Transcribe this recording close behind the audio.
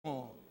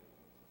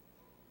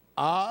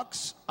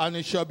Ask, and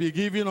it shall be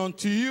given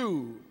unto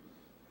you.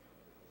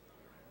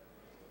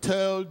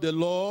 Tell the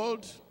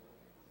Lord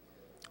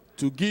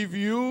to give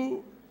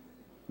you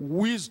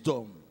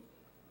wisdom,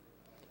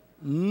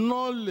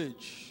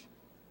 knowledge,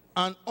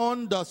 and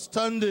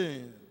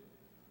understanding,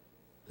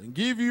 and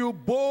give you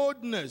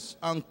boldness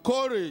and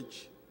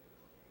courage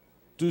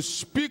to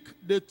speak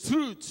the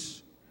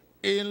truth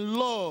in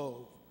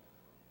love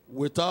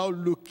without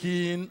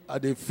looking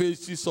at the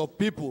faces of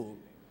people.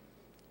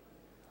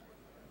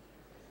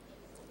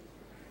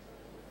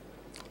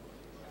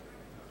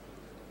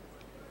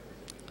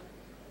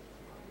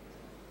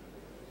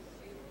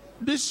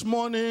 This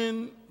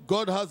morning,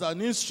 God has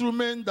an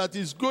instrument that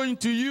He's going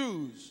to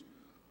use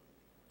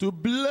to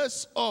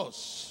bless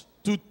us,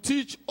 to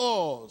teach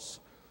us,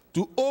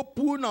 to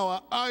open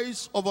our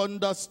eyes of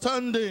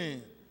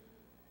understanding.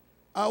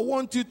 I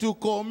want you to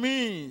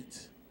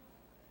commit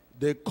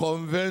the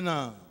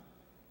convener.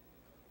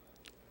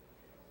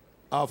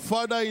 Our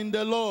Father in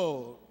the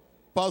Lord,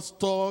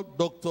 Pastor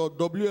Dr.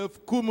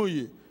 W.F.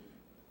 Kumuyi,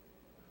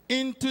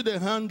 into the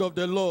hand of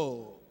the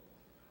Lord.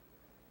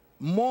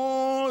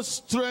 More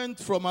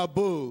strength from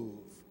above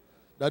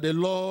that the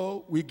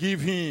Lord will give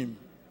him.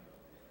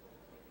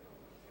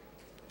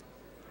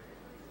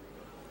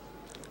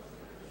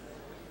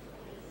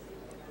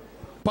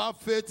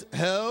 Perfect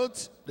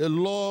health the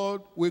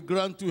Lord will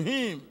grant to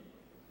him.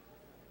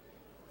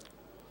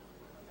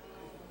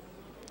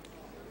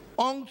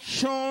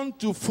 Unction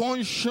to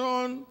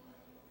function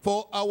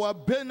for our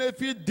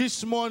benefit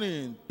this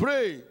morning.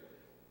 Pray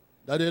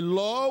that the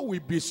Lord will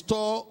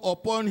bestow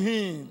upon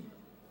him.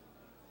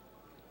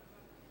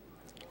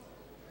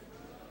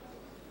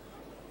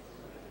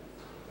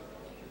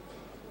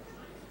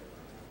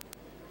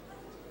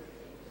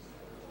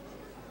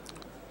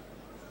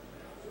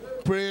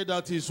 Pray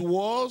that his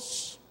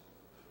words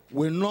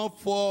will not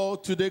fall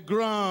to the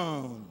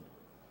ground.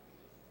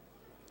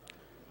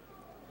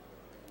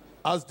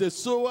 As the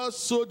sower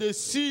sow the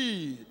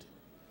seed,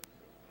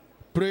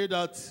 pray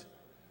that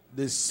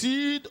the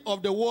seed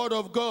of the word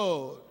of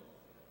God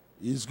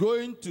is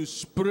going to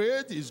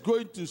spread, is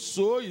going to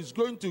sow, is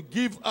going to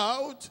give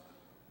out,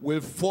 will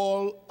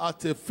fall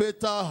at a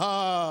fertile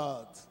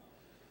heart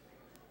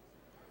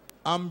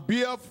and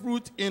bear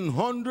fruit in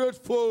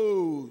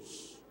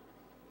 100-folds.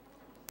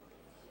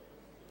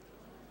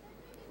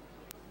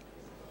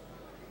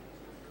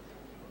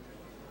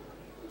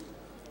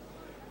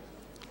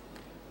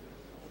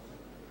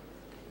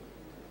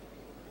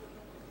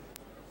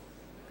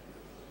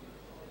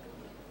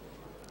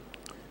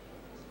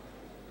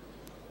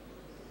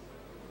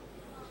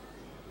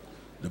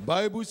 The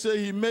Bible says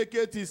he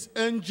maketh his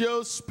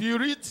angels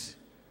spirit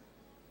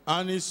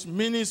and his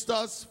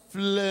ministers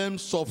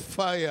flames of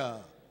fire.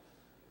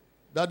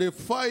 That the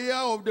fire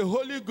of the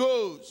Holy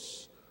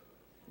Ghost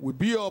will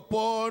be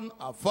upon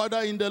our Father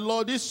in the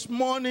Lord this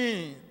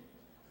morning.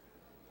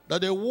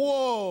 That the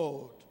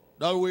word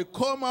that will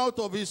come out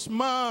of his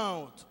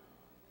mouth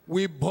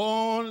will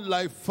burn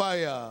like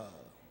fire.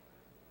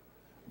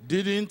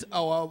 Didn't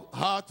our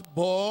heart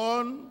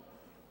burn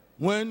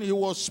when he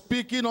was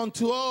speaking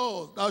unto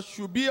us? That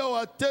should be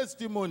our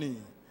testimony.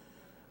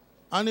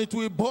 And it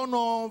will burn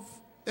off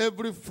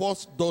every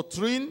false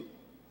doctrine.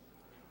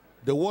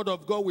 The word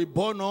of God will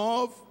burn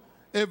off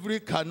every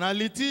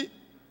carnality.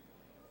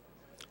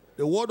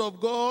 The word of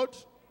God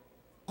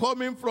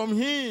coming from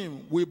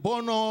him will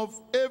burn off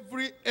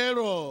every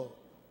error.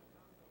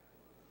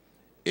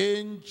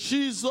 In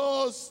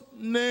Jesus'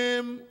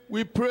 name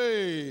we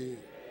pray.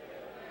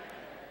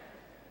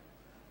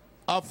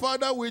 Our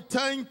Father, we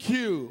thank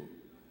you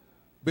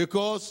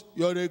because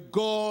you're a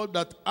God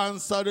that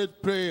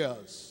answered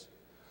prayers.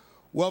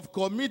 We have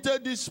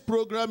committed this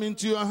program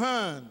into your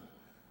hand,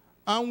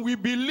 and we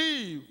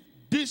believe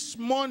this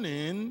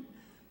morning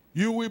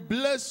you will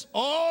bless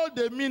all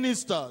the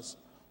ministers,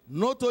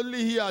 not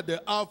only here at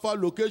the Alpha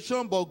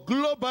location, but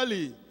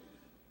globally.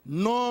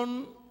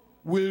 None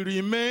will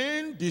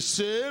remain the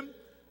same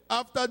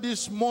after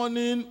this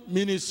morning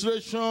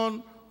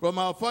ministration from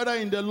our Father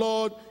in the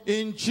Lord,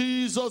 in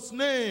Jesus'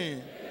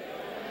 name.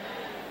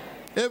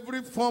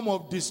 Every form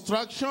of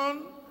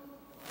distraction,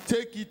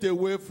 take it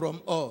away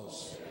from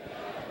us.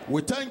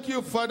 We thank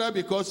you, Father,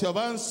 because you have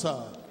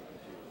answered.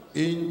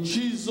 In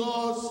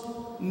Jesus'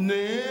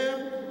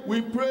 name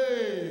we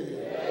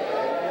pray.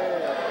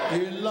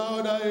 A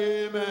louder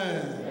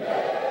amen.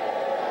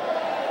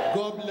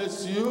 God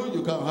bless you.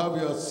 You can have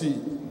your seat.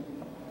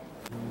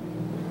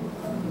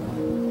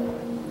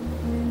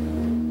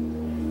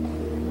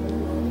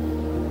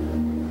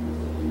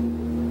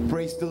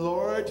 Praise the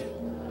Lord.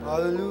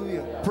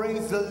 Hallelujah.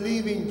 Praise the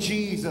living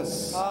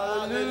Jesus.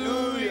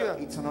 Hallelujah.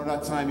 It's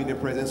another time in the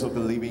presence of the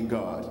living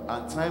God.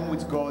 And time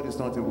with God is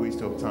not a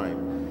waste of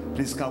time.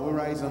 Please, can we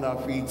rise on our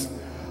feet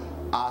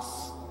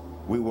as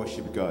we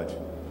worship God?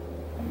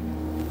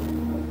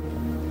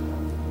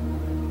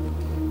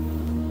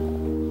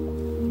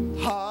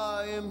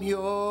 I am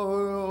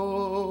your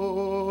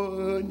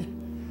own.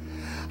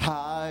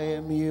 I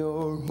am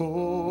your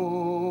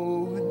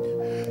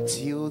own.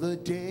 Till the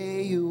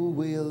day you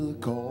will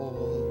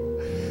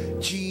call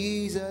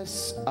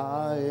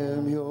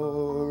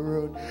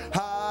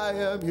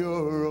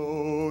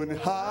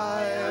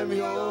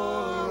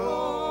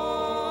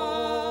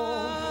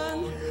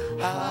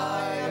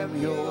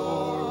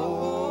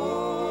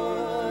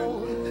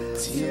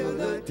till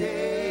the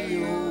day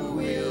you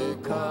will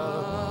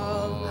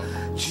come.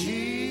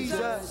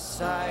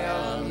 Jesus, I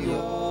am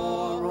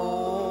your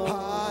own.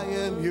 I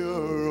am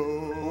your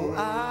own.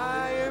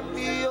 I am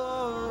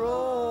your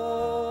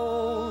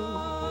own.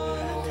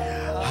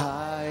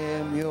 I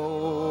am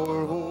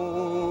your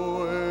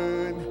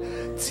own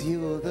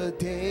till the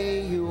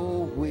day you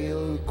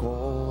will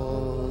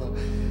call.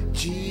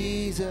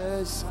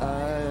 Jesus,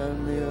 I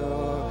am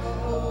your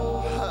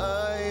own.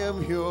 I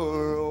am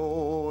your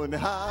own.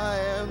 I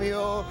am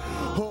your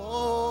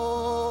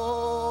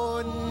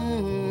own.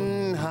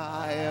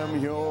 I am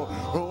your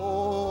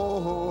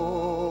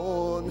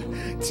own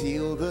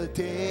till the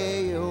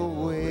day you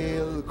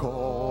will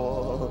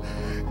call.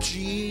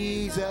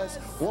 Jesus,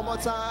 one more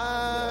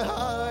time.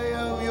 I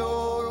am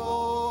your own.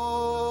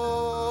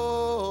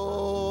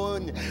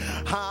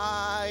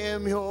 I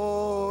am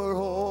your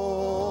own.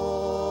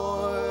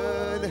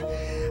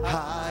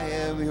 I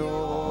am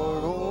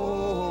your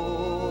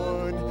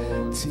own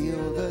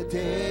till the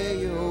day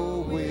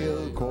you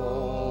will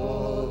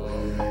call.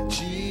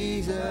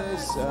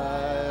 Jesus,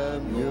 I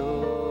am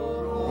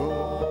your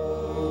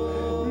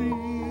own.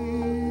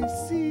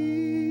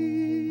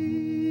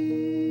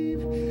 Receive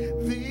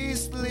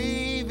this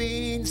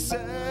living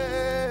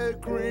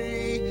sacrifice.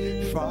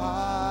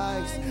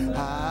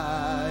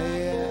 I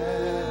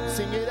am.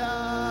 Sing it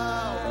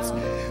out.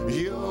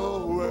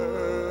 Your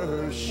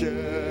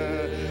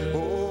worship.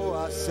 Oh,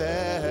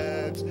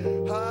 accept.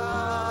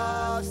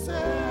 Accept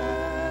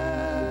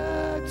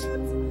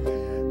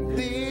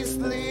this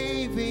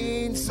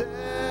living sacrifice.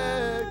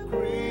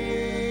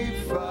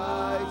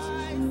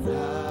 I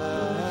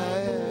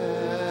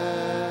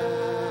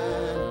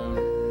am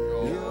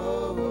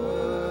your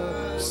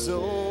word.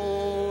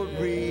 So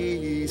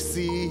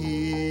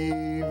receive,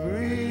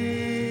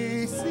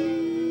 receive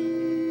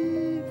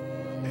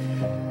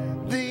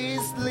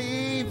this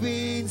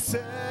living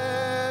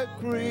sacrifice.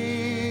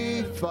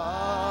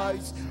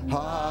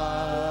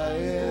 I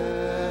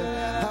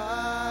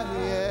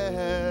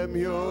am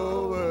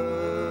your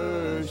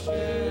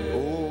worship.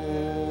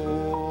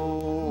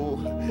 Oh,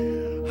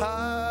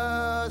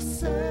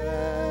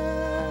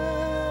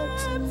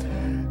 accept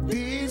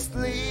this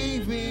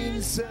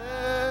living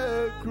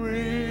sacrifice.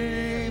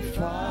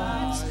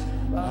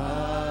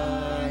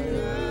 I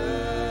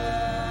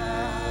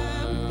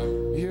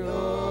am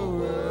your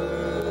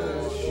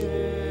worship.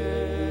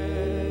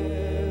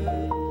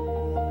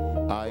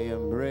 I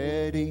am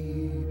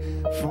ready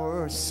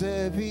for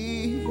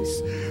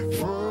service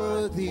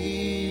for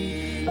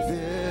thee,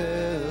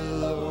 the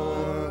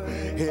Lord.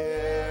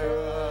 Here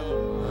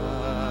am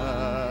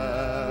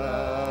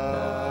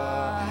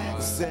I,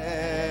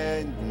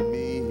 send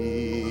me.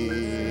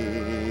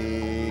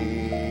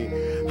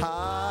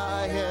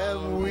 I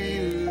am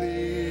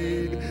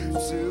willing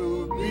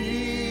to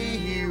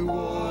be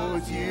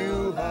what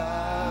you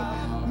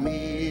have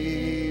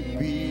me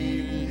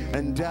be,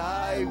 and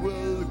I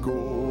will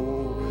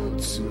go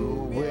to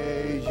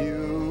where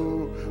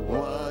you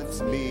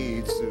want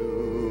me to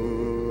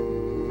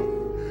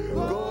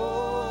go.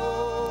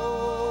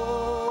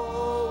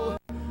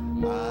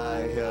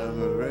 I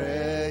am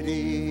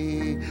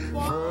ready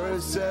for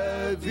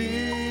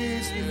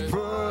service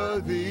for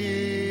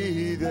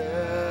thee,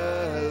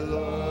 the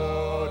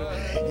Lord.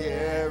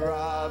 Here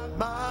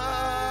am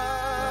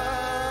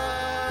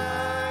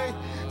I,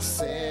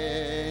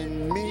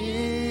 send me.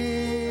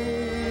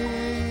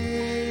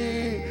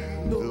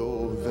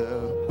 Though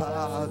the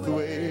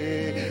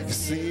pathway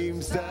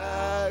seems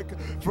dark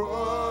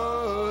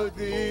for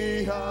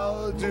thee,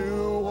 I'll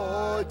do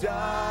or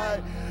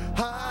die.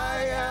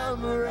 I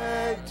am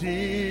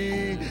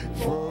ready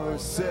for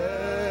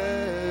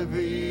service,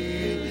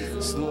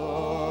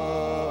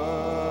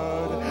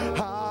 Lord.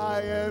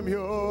 I am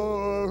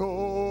your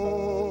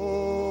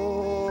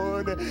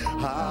own.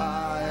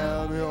 I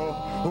am your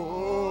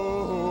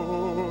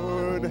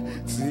own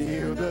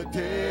till the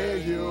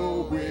day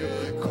you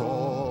will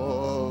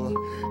call.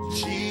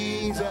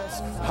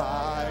 Jesus,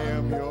 I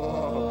am your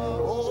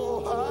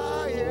own.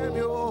 I am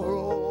your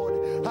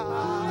own.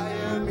 I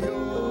am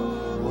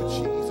your oh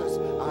Jesus,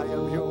 I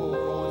am your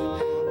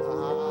own.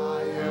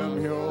 I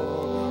am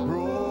your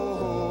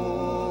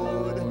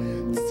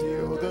own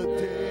till the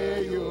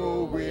day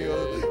you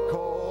will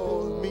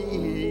call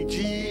me.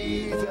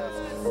 Jesus,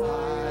 I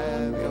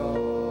am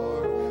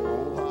your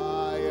oh,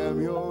 I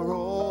am your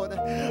own.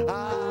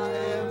 I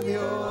am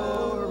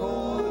your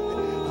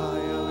own. I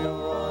am your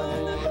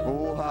own.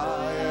 Oh,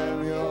 I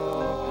am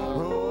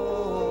your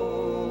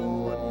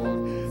own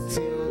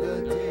till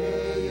the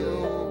day you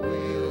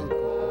will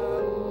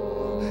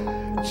call.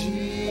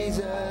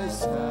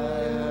 Jesus, I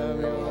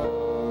am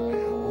your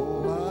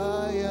oh, I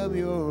am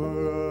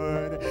your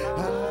own. I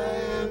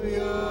am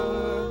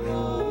your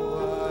oh,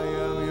 I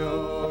am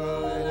your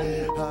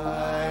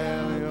I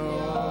am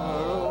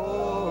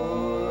your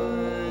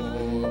own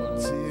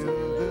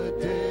till the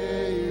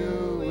day you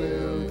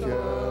will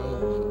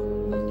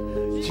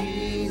come.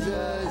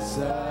 Jesus, I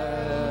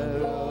am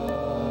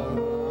your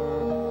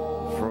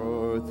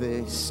for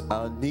this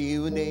a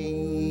new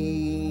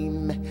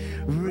name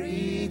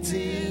written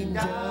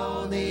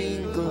down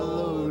in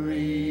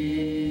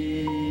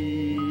glory,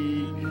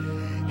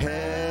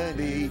 and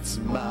it's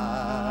mine.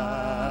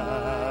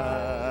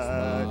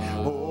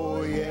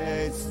 Oh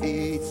yes,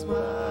 it's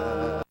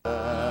mine.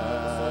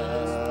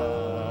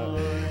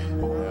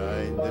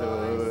 And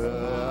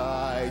the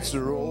lights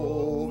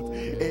rolled,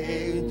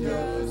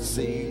 angels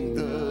sing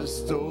the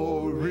story.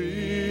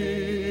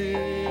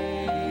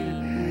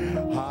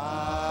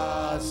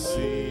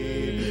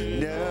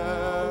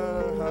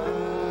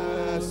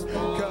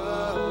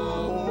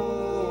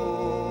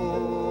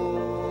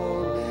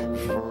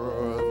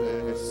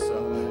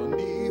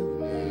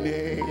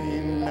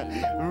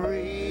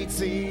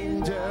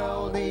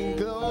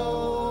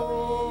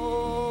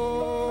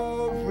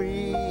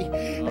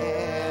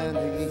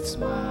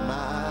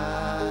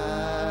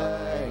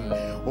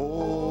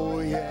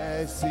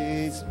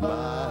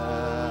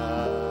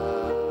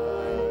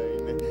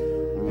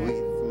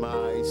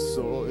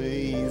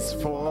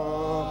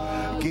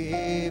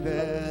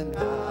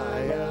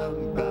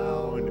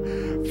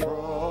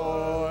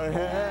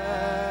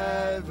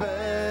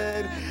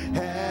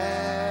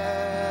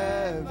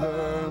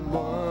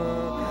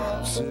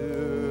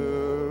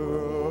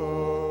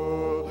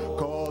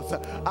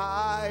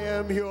 I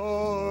am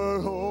your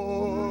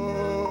own,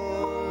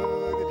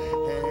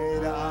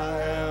 and I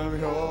am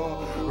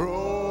your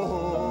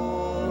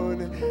own,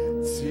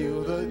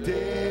 till the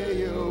day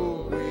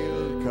you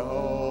will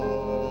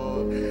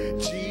call.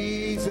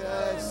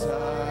 Jesus,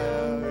 I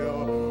am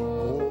your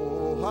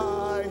own,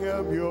 I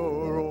am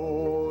your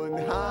own,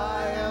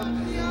 I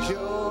am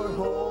your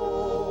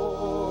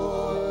own,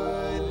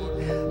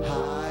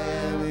 I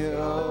am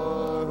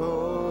your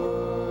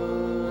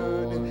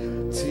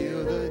own,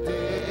 till the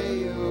day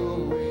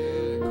you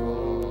will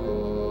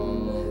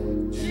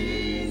call.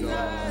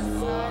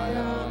 Jesus, I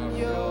am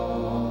your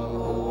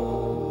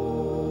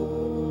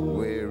own.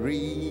 Where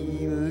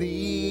he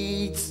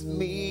leads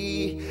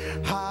me,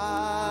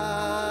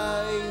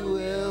 I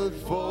will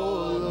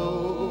follow.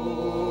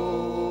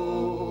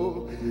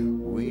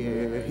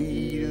 Where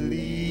he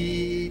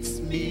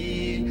leads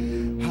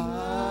me,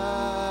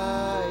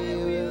 I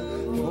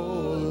will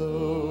follow.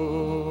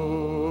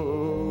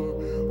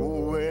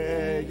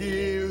 Where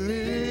he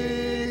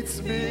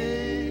leads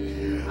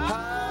me,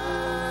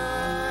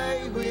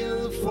 I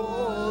will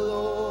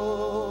follow.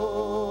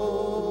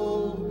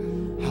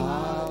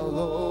 I'll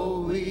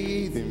go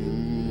with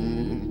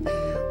him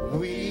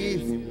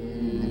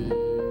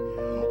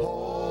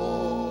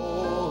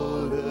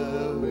all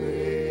the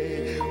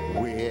way.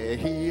 Where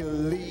he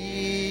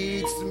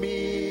leads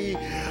me,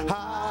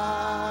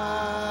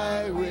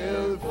 I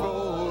will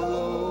follow.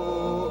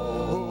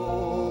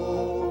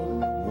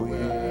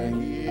 Where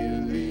he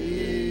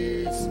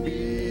leads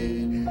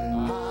me,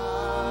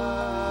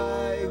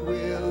 I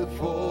will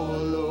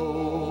follow.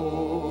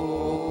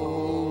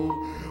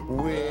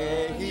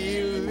 Where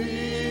he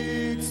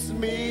leads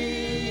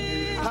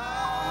me,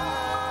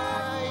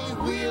 I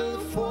will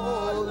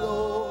follow.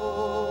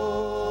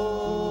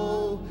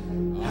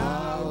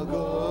 I'll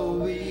go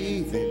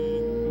with him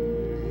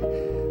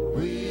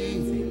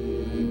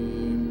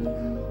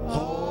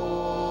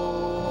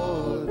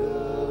all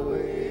the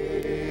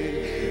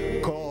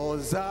way.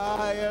 'Cause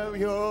I am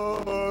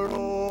your own,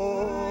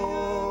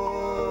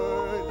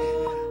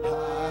 I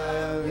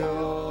am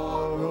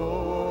your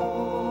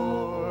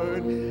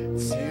own,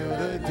 till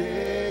the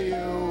day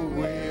you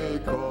will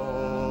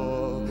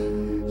call.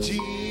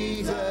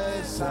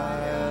 Jesus, I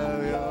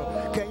am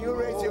your. Can you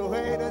raise your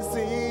hand and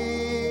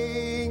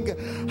sing?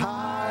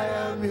 I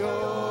am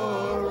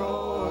your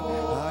own,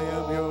 I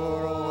am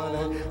your own,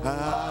 I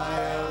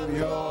am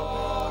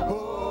your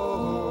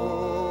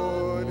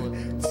own,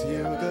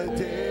 till the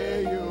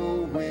day you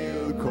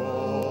will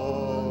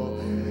call.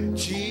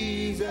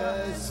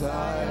 Jesus,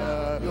 I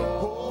am your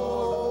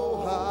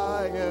own,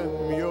 I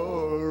am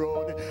your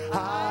own,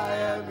 I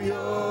am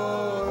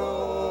your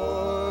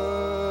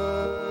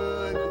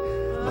own,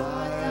 I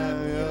am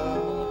your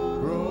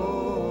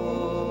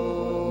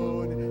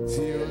own,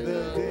 till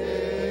the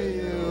day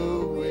you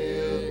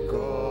will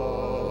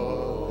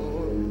call.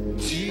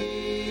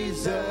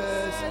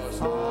 Jesus,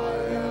 I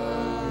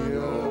am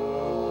your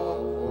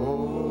own.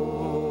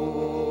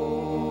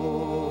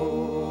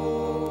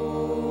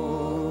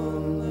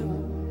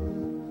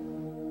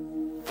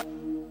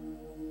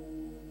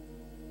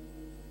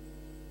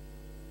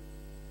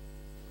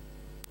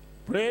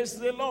 Praise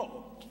the Lord.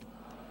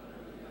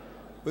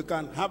 We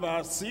can have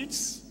our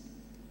seats.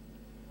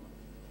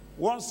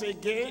 Once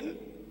again,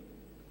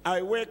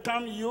 I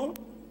welcome you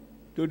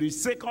to the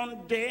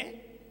second day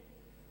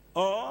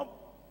of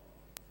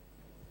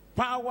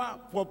Power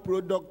for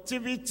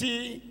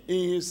Productivity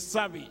in His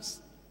Service.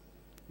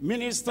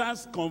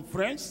 Ministers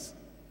Conference,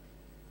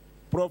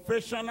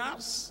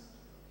 professionals,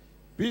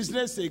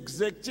 business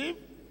executive,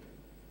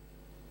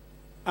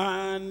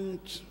 and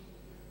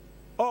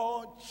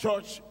all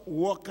church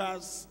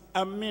workers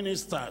and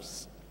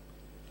ministers.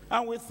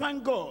 And we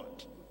thank God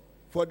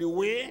for the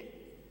way,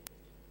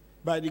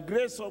 by the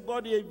grace of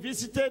God, He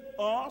visited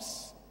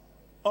us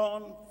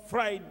on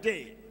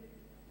Friday.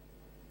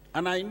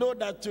 And I know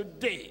that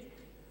today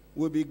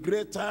will be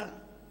greater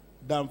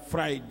than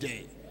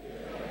Friday.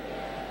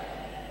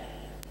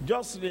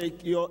 Just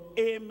like your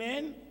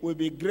amen will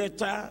be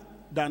greater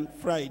than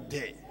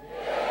Friday.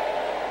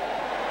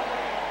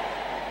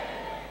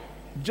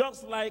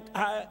 Just like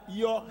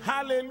your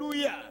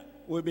hallelujah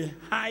will be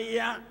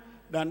higher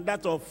than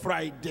that of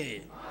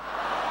Friday.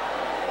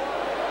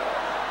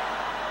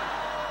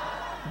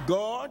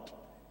 God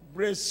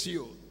bless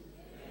you.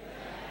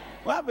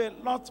 We have a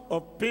lot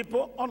of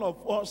people, all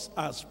of us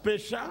are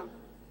special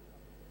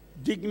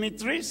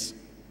dignitaries,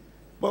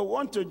 but we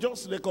want to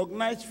just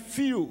recognize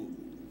few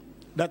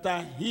that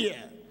are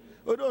here.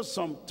 Although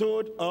some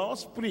told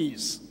us,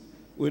 please,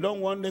 we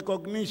don't want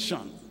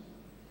recognition.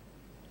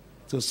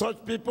 So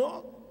such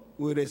people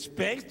we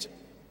respect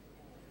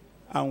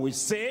and we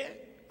say,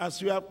 as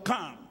you have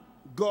come,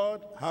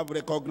 God have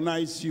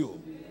recognized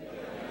you.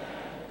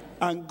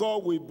 And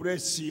God will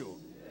bless you.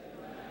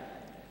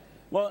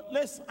 Well,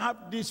 let's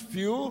have these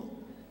few,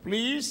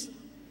 please.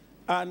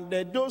 And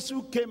those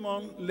who came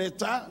on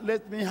later,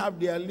 let me have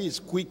their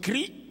list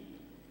quickly.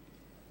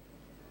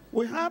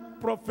 We have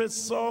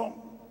Professor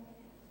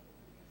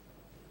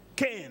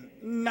Ken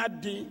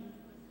Nadi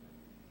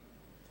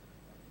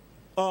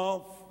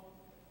of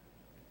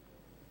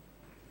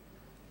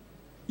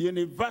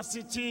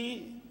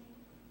University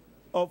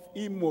of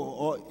Imo,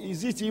 or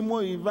is it Imo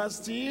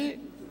University?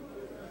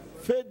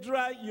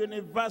 Federal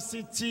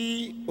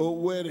University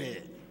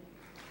Owerri.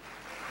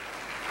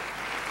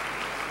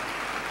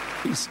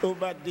 It's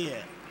over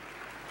there.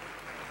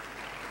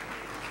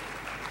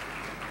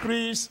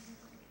 Please,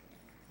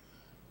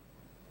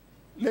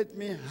 let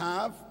me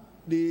have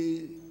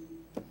the...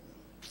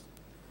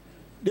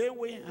 Then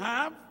we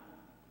have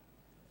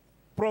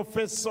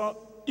Professor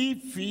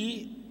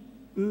Ifi,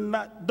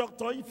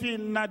 Dr. Ifi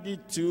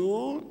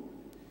Naditu,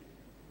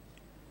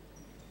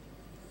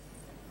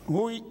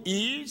 who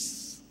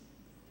is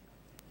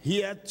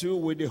here too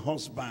with the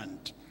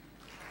husband.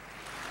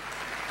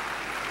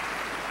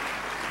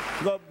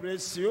 God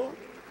bless you.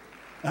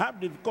 I have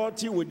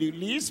difficulty with the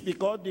list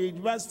because the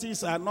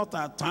universities are not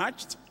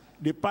attached,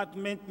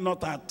 department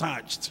not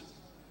attached.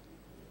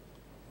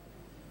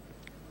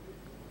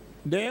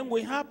 Then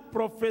we have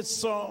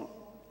Professor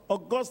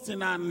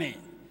Augustine Ane,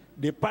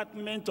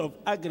 Department of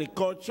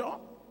Agriculture,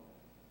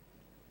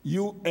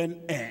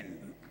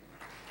 UNN.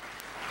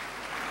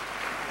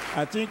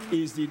 I think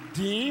is the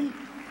dean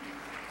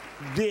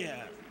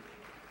there.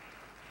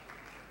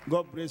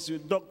 God bless you.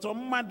 Dr.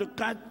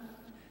 Maduka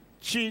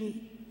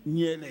Chin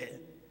Nyele,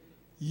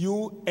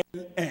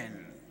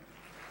 UNN.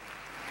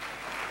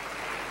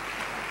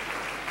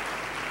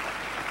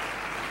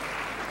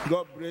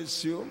 God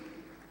bless you.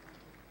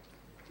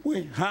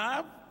 We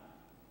have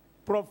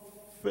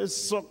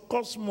Professor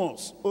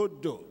Cosmos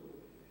Odo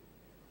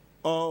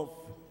of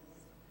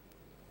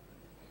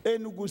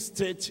Enugu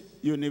State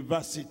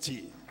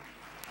University.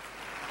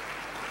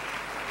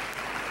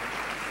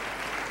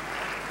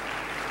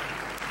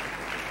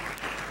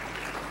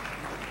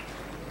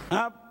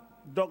 Have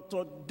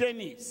Dr.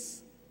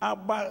 Dennis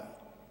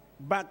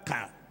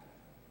Ababaka,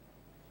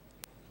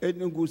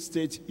 Enugu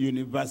State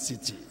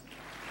University.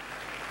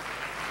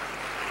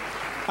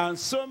 And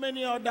so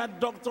many other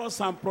doctors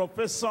and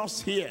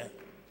professors here.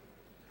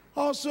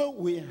 Also,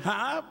 we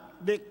have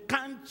the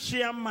CAN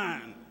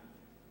chairman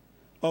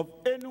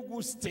of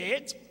Enugu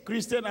State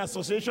Christian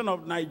Association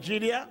of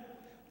Nigeria,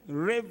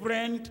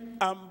 Reverend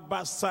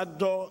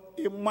Ambassador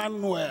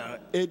Emmanuel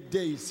Ede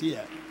is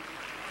here.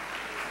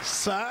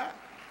 Sir,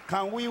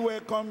 can we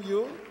welcome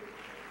you?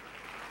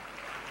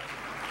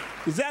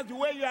 Is that the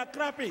way you are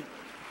clapping?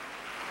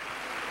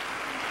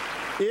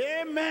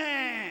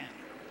 Amen.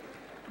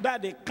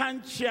 That the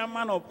CAN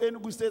chairman of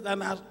Enugu State,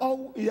 and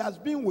he has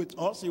been with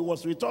us. He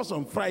was with us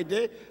on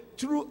Friday.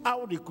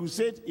 Throughout the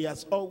crusade, he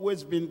has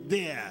always been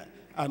there.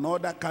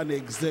 Another CAN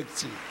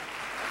executive.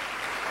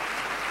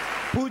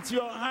 Put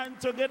your hand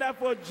together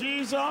for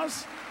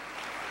Jesus.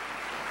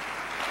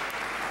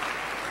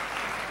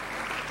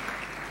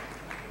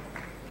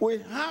 We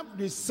have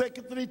the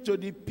secretary to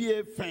the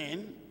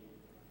PFN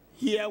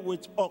here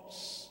with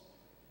us.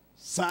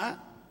 Sir,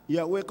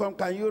 you're welcome.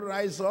 Can you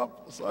rise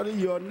up? Sorry,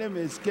 your name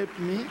escaped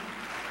me.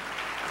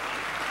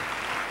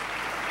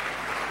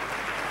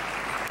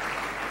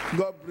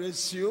 God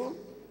bless you.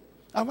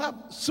 I have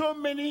so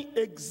many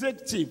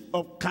executives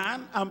of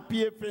CAN and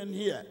PFN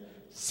here.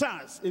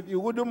 Sirs, if you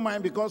wouldn't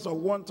mind, because of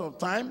want of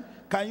time,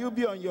 can you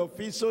be on your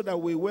feet so that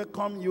we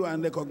welcome you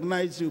and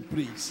recognize you,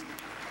 please?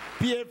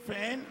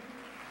 PFN,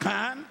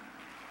 CAN,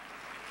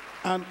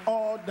 and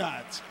all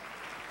that.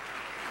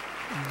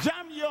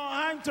 Jam your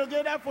hand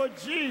together for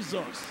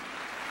Jesus.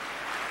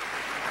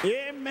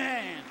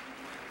 Amen.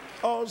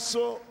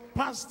 Also,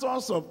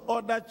 pastors of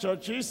other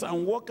churches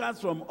and workers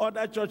from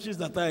other churches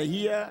that are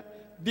here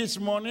this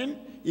morning,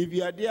 if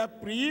you are there,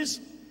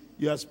 please,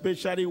 you are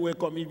especially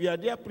welcome. If you are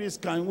there, please,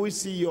 can we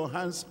see your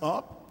hands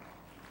up?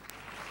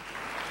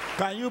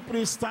 Can you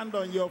please stand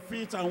on your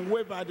feet and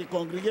wave at the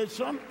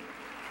congregation?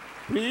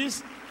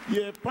 Please,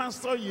 you're a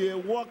pastor, you're a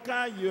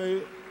worker,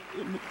 you're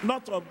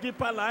not of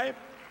Deeperlife.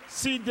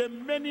 See the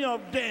many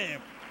of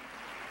them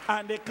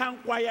And the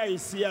camp choir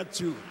is here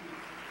too.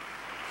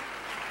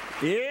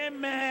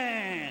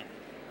 Amen.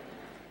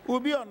 We'll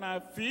be on our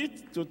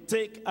feet to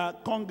take our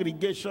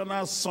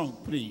congregational song,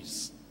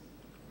 please.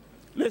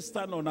 Let's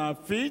stand on our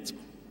feet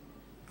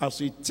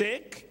as we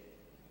take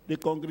the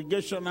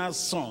congregational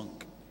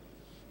song.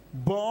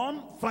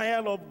 Born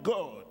fire of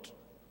God,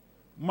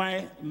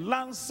 my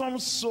ransom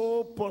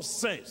soul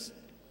possess,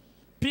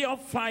 pure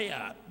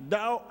fire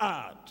thou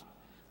art,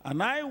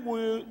 and I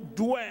will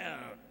dwell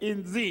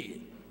in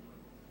thee.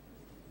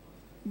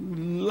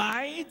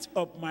 Light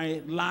of my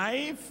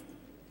life,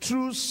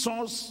 true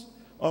source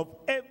of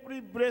every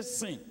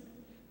blessing,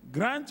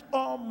 grant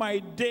all my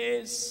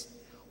days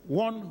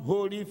one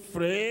holy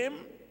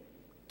frame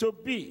to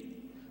be.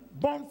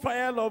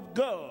 Bonfire of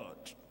God,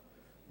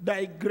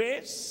 thy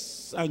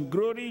grace and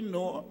glory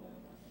know,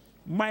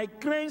 my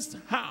cleansed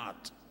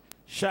heart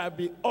shall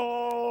be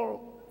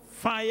all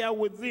fire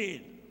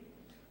within.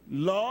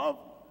 Love,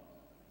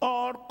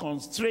 all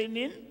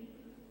constraining,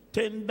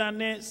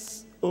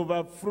 tenderness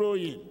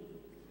overflowing,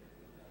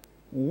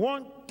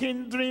 one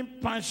kindling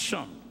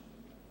passion,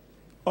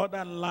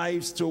 other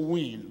lives to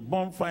win.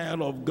 Bonfire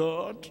of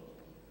God,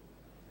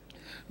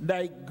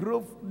 their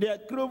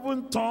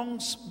cloven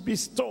tongues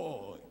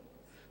bestow,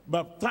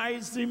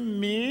 baptizing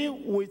me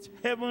with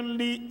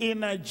heavenly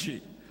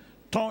energy,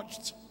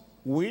 touched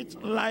with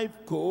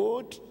life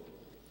code,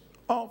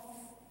 off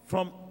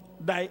from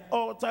thy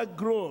altar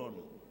grown.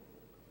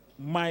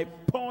 My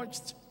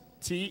parched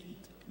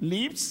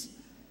lips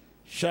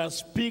shall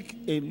speak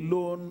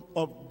alone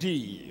of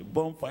thee.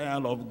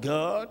 Bonfire of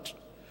God,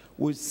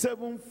 with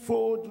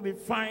sevenfold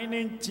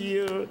refining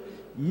tear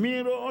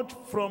mirrored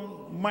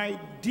from my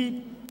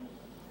deep,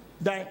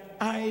 thy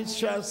eyes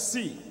shall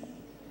see.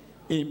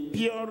 In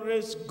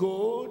purest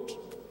gold,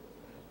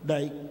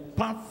 thy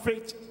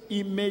perfect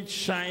image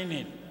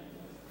shining,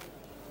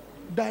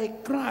 thy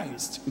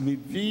Christ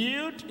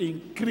revealed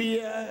in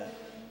clear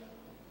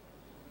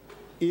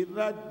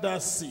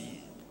iridescence.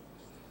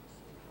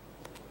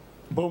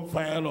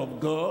 Bonfire of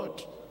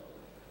God,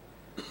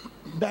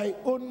 thy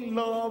own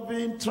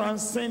loving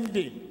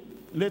transcending,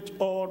 let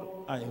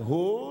all I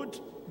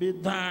hold be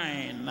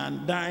thine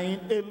and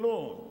thine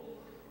alone.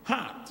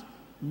 Heart,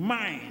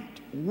 mind,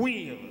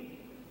 will,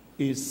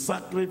 a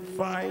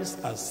sacrifice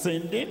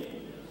ascending,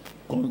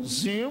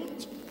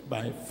 consumed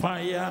by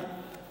fire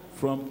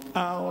from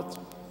out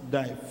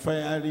thy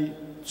fiery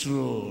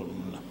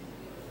throne.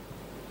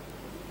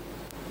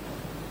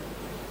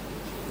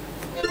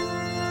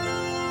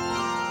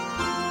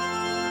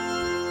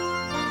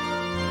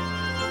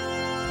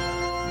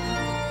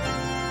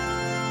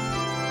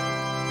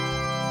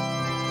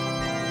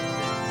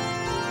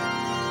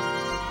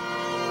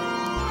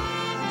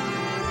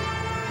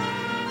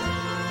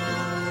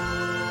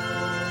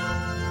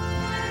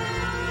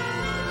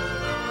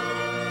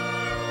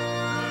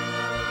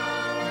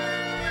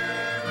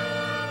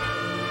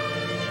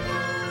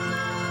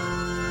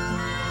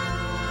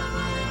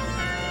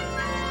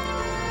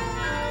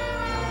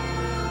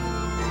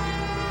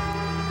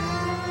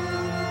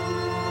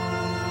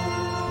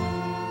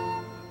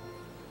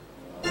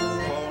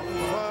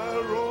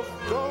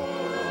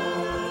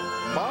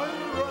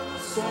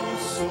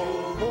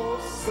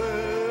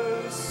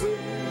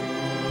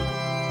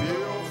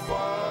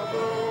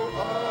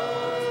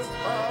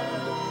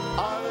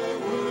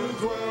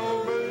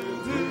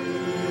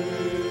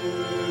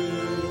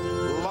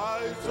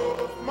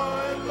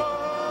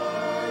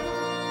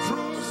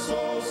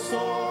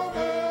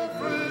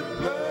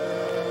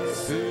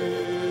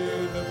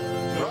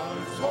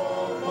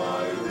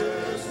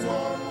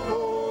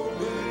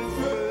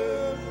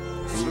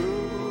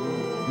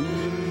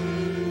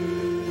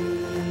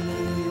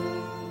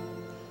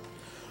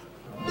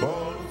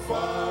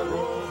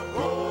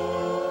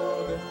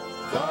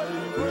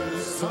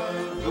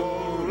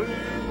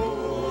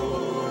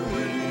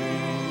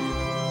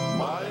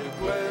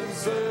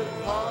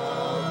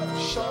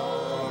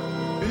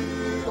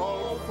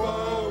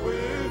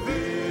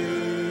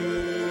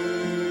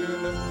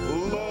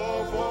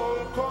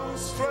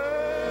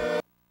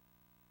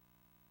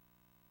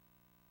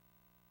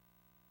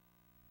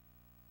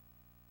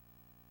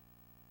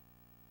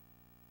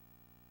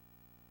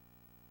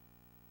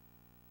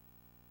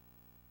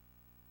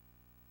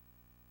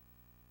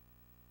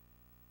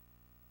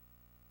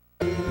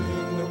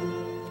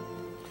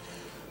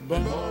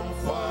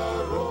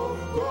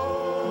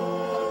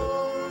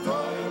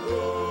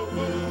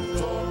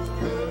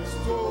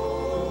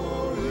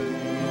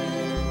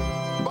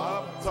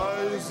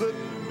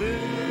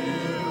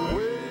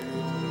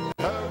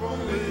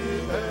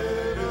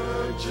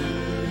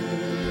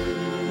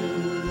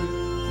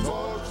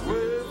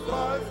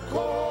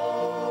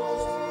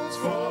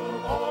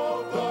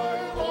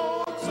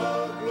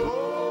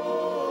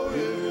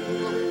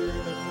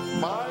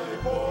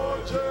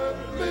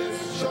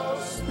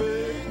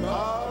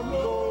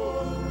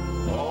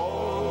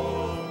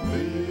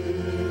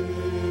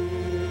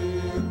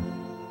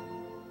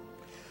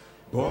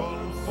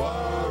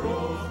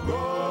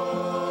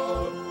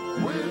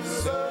 With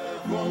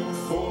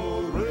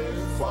sevenfold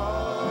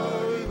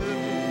refining.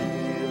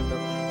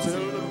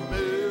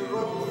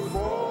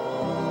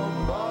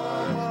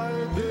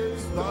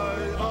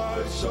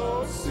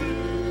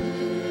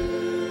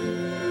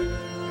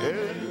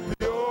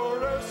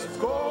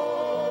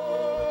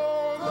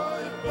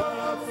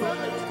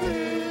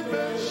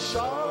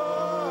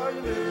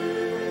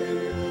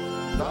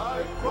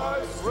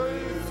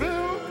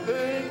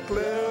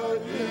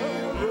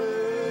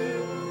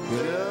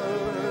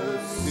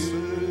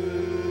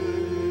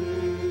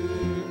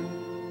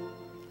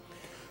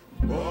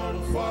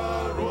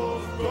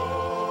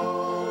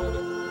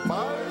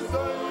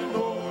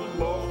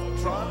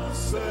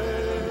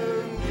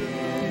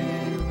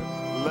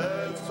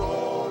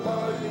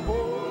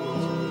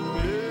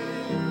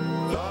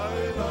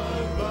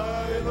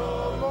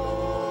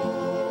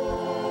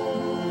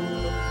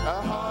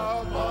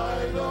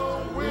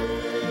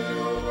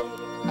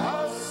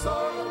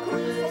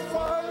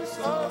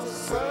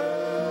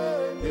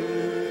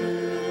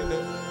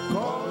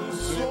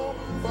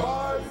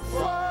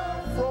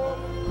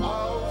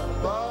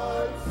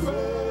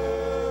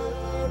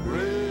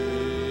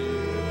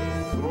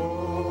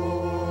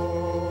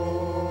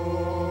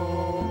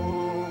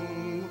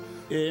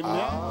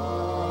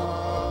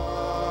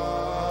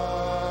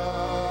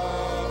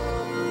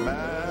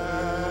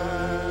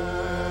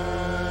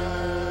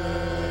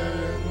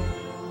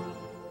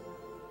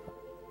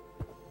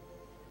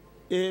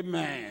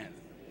 Amen.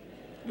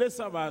 Let's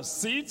have our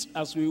seat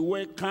as we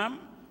welcome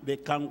the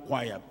camp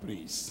choir,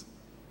 please.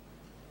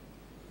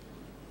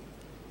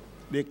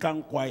 The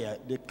camp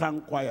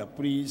choir,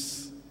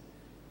 please.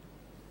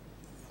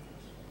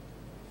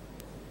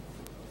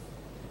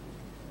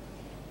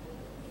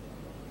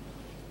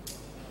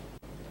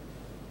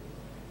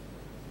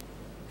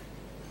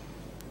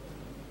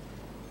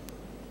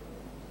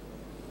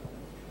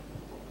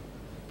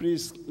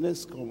 Please,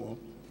 let's come up.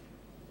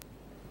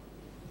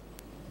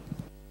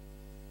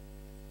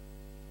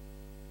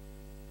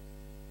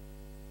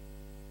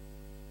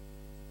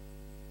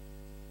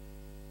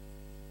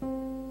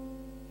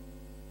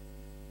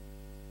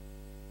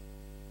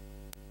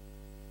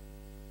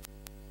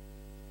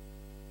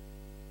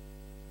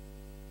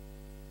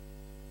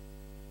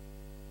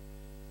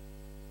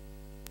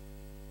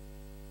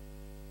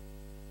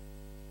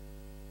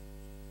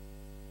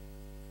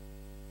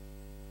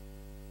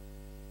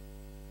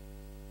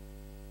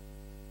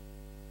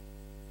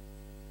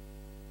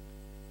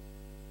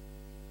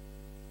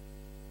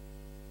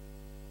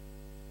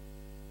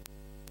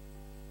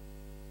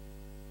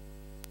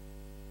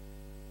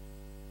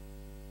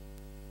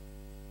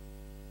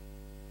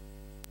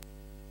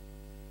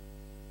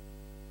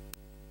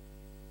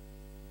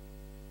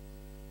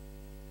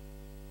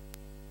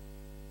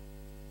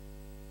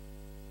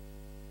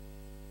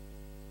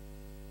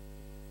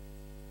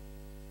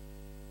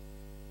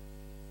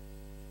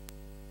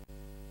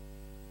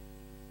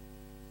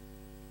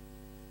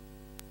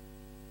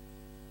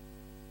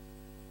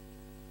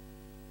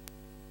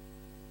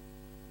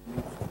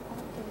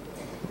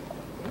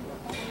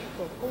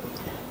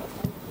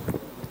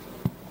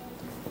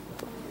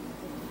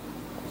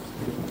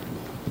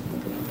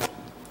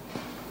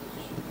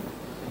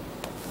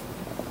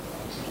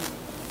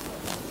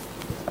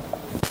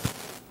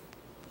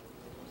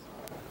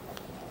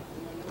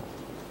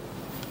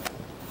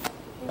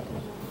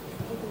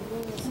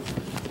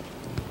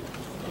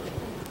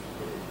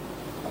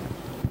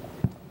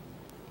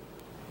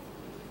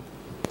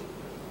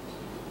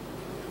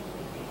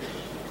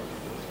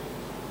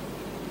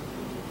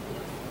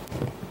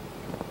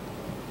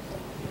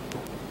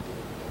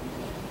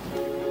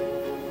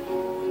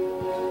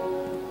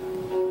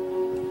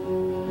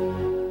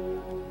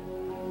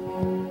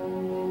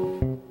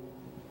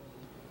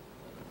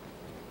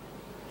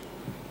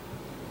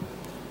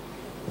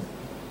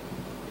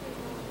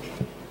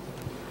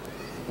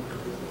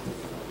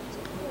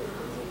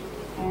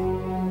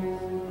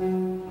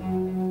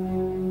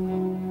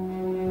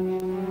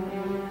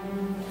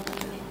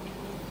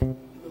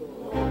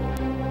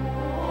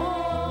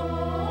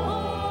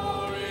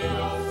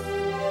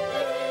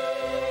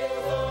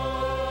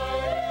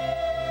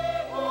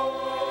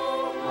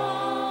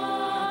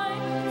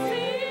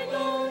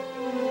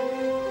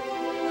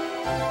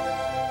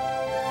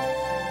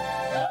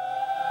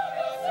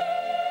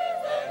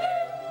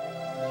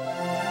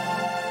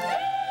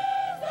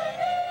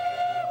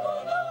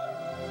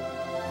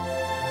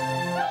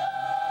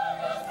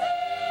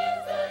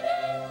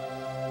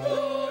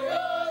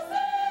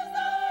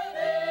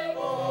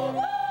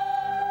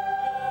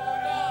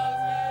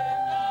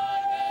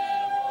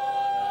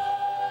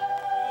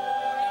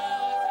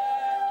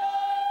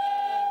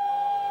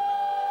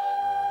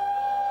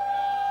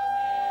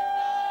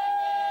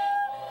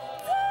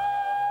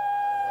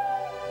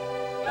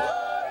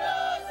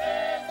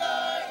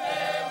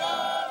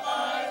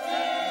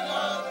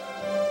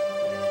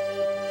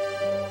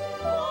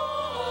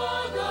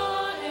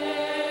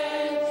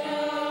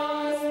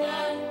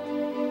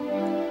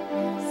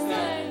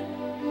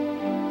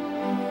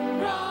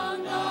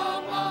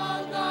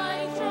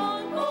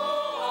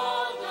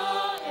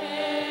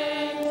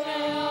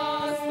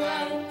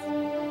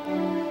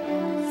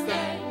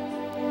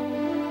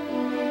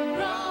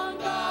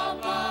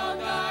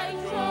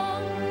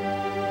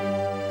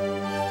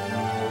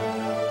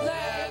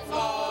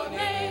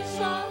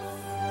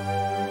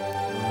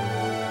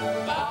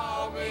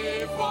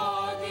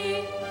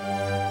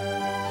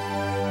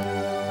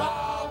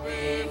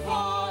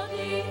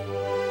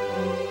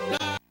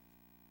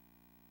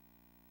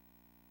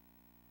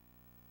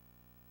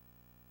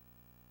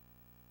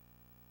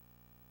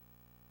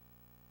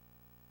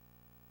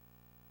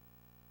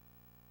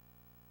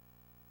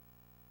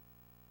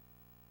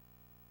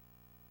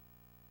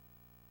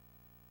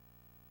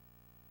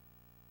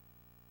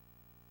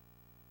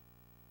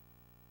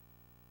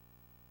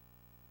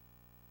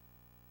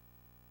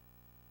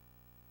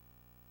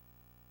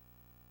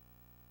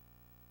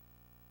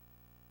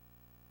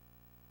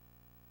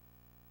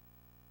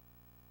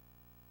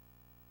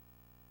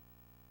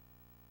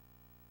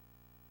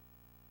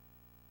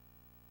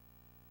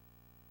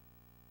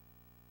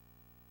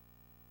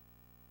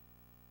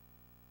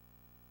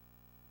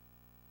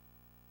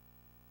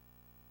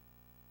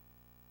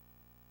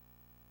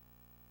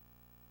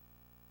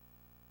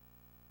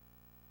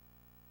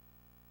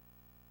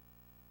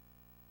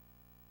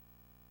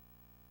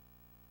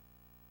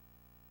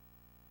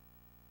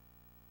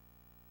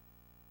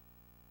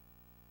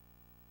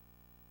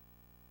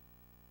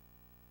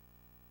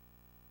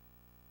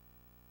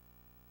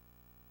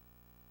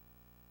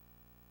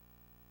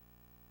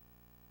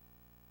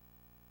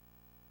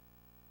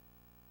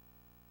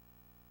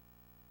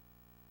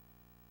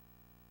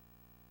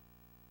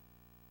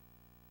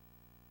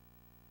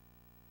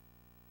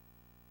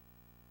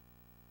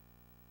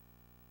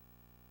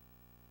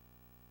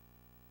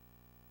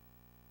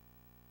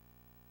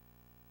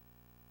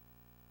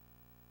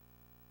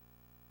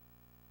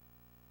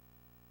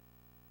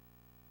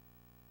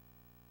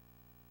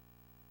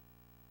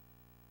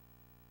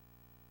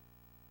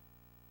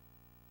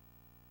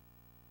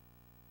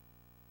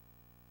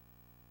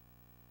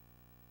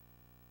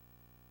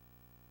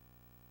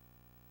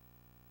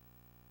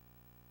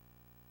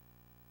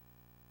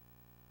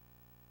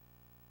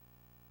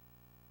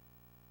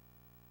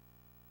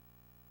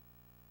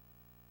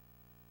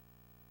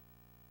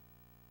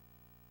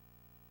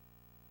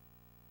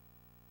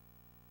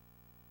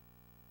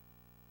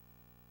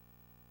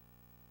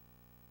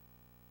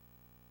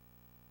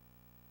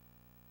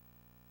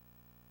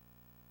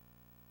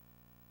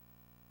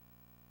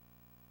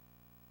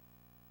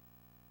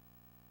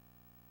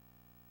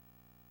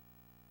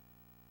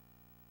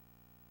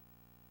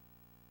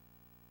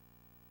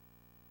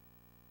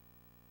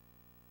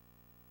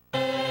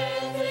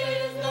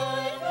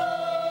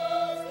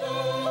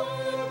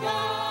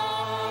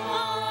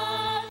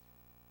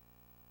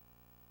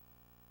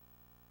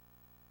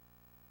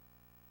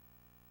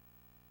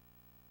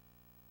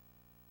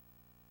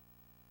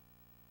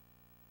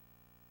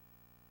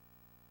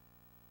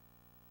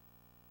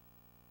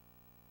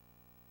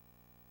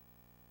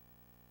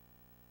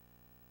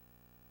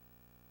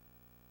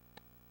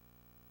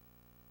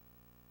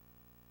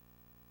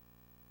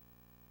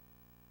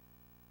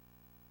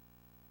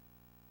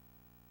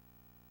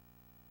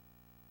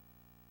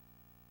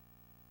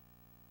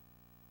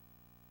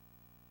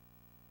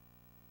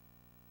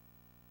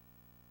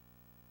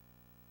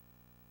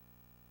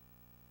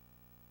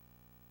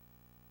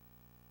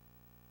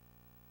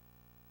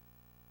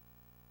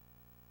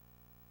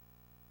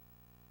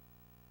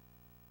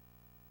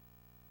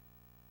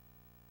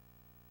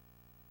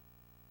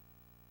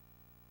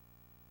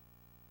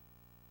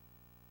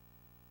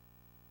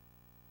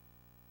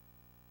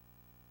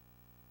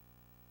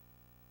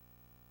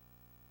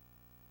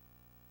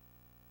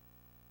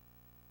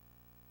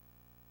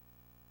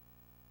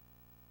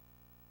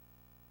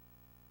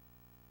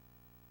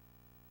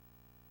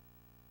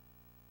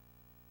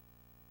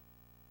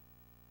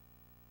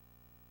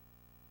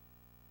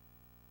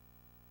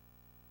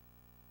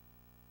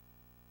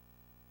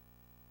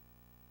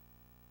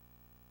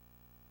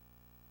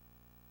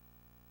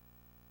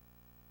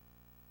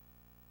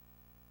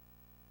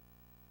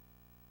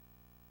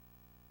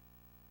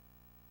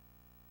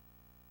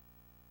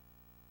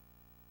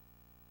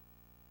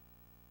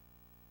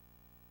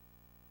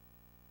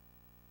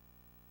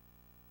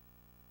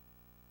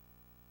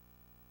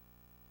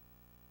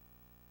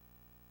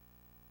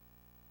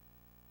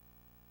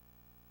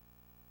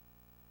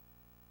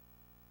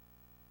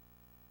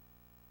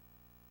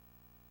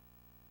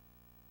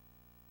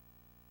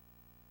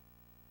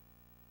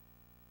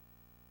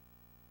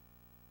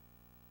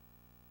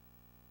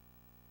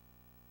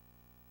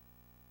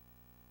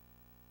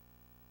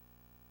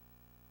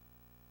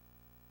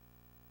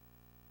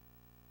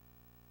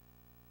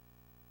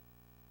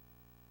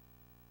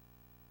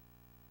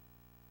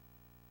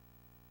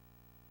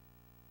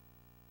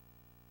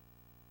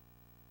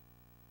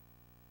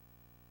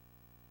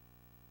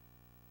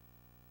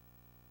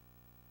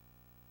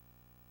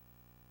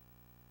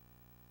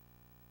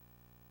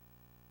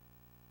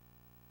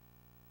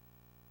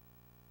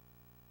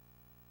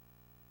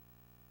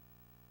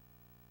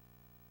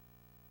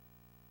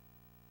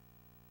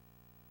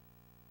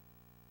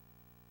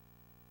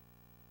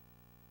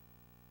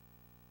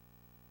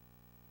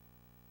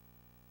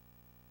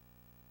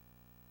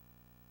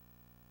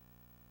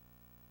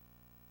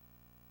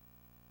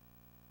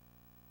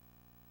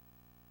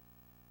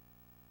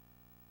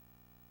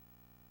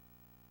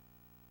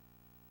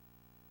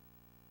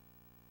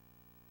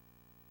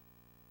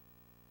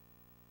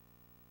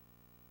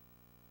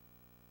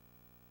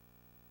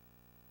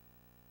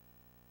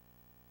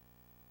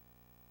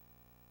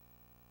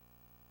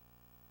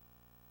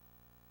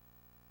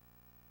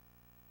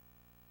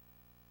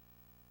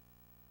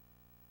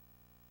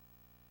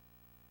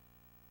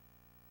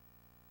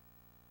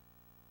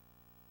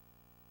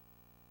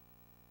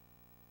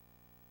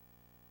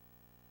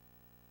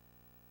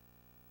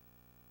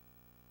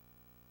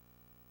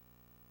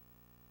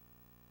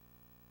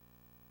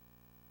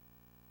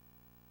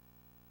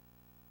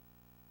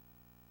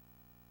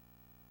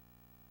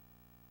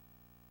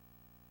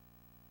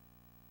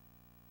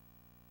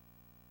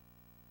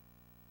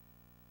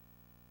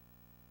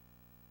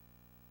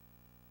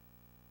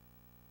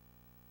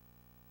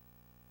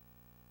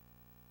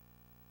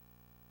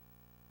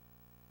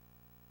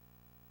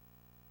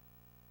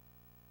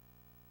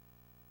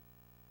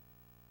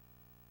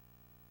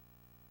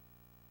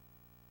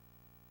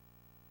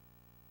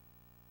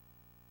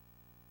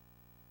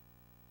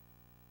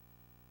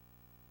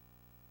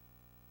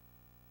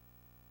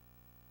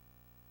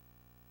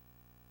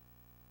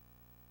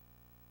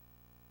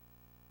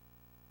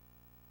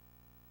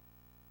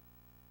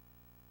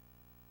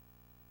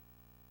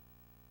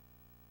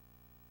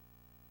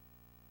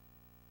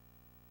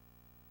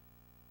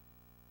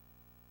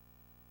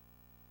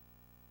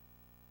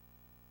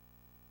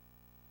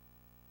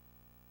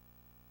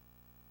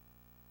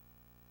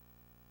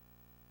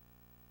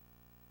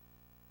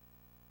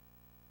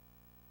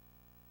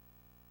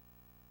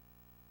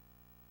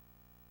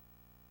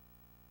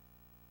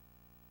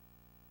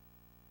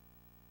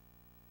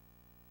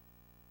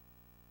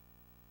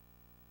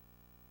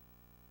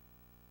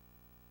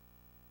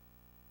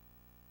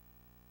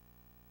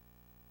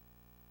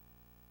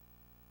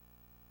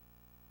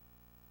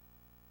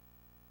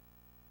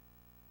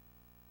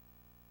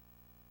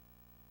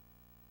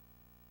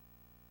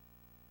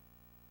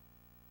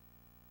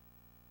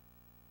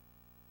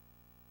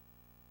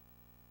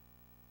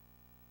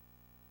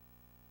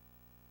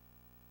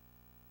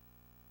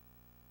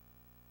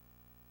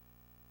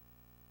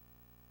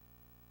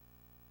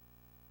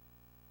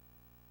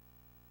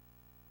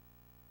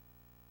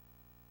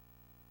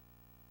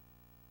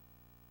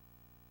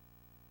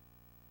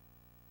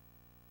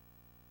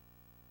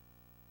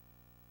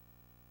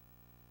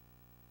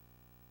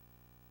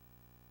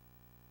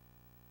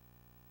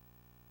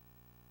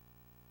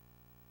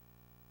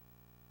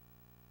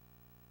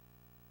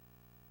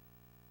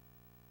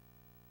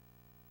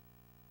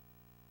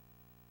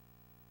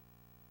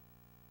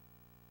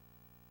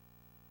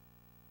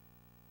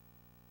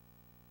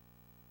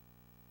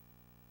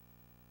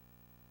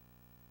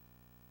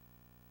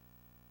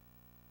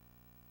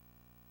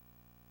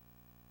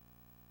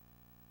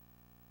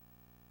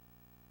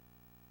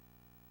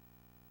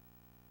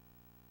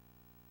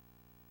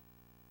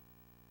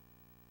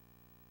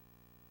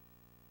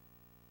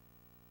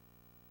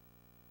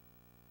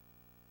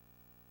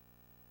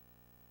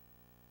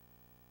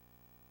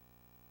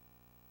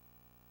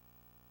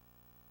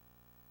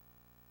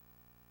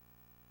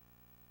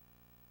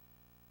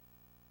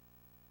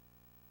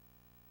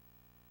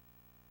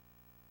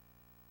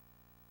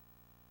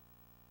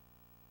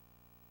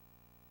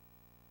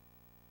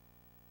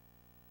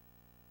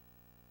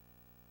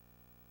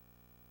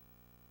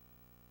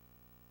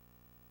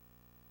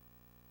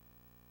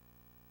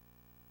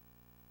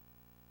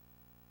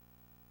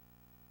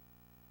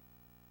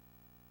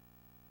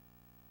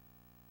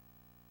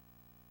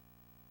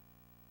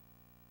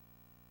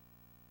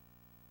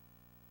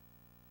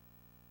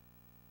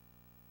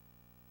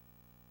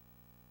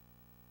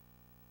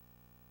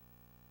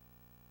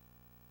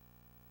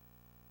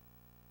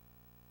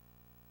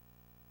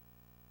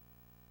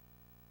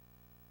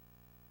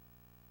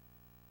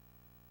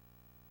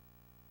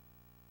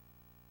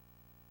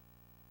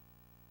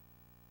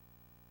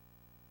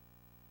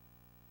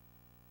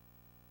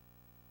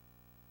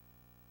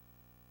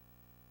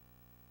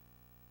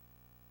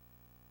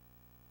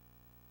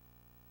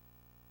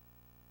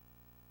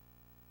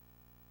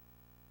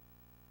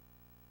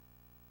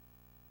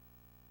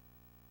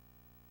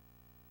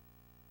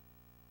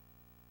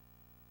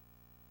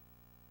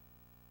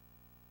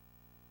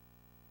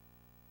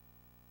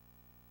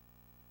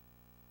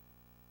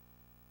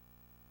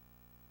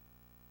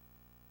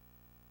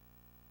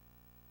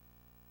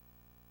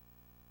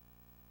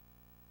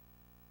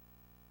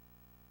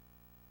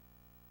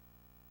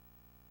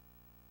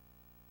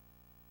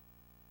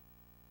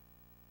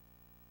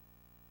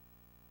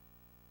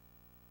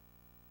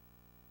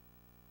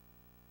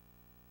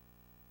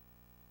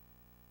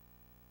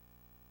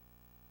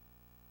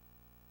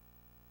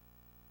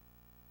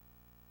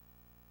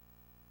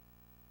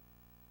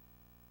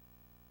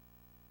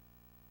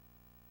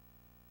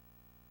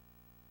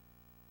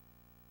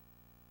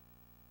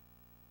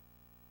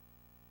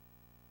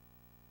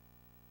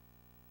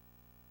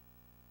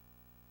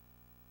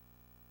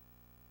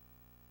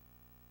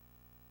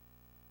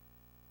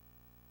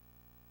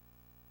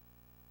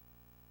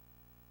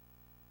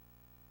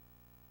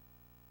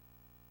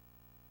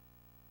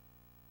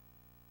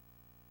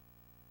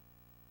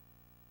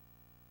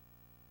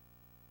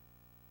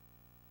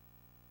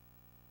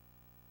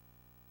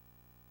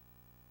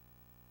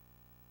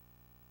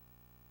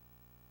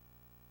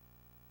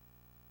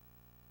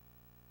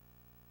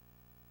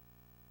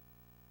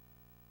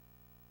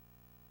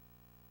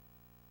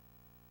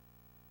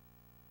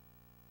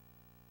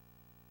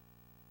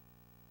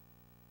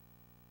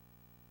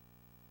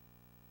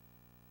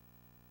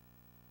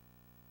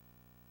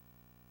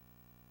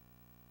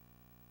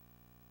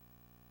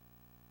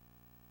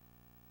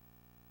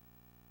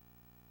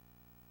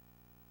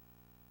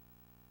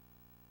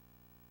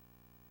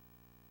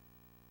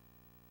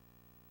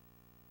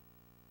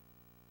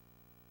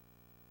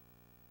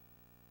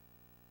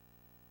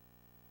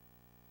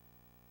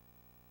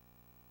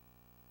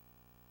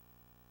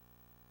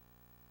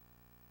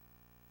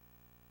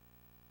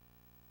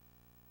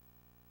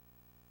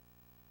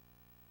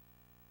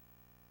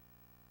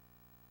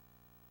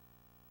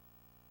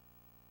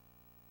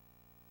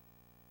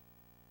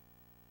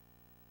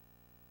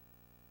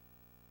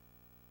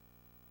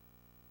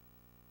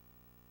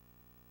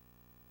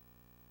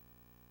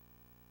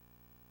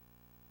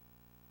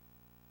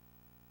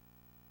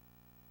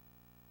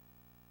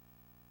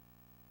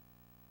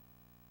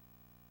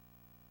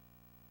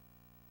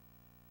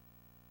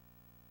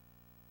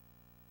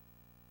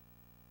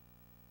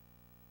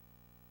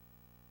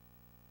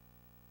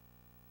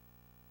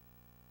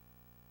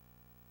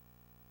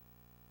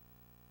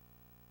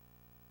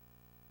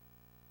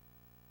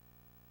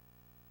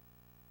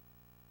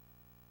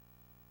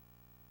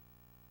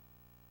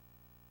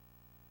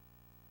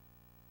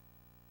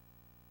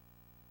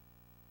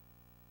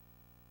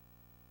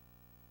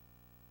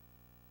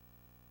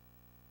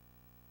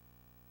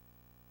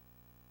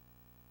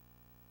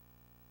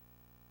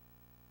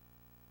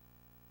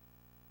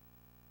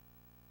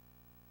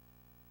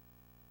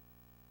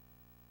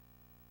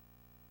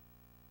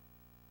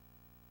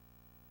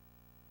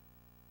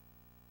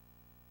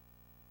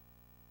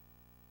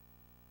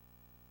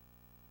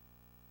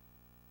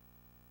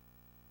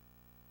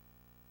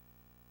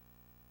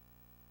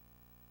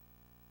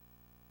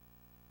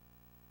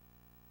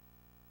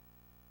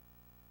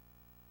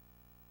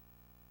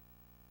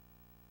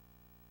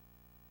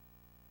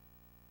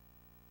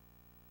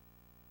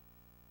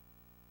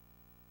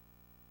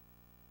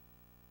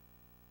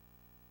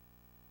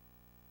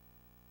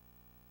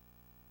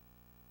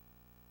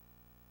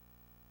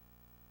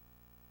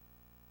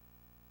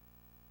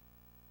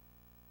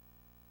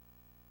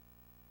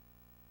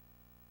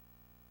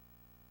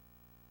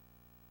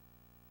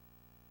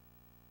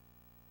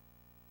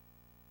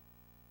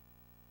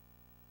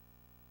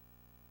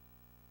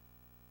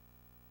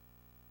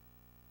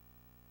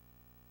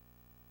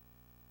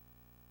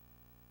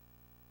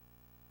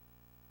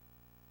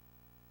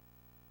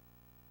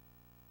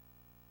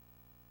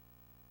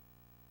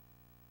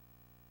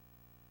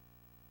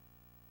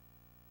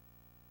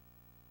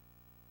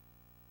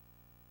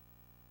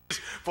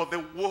 for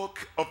the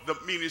work of the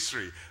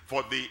ministry,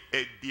 for the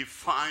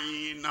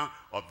edifying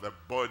of the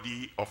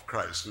body of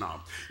Christ.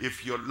 Now,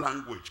 if your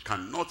language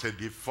cannot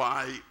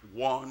edify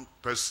one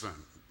person,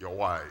 your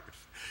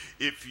wife,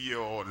 if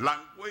your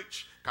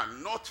language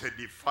cannot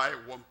edify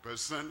one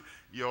person,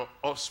 your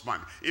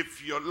husband,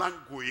 if your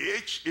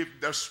language, if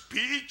the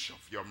speech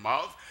of your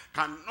mouth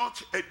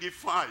cannot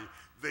edify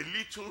the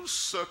little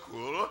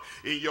circle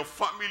in your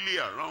family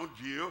around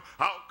you,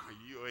 how can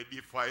you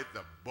edify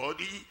the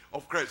body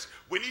of Christ?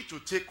 We need to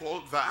take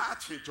all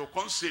that into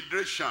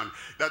consideration,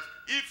 that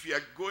if you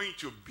are going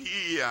to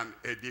be an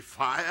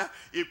edifier,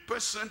 a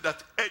person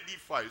that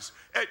edifies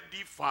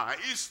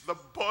the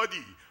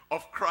body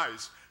of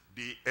Christ.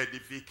 The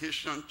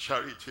edification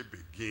charity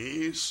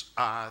begins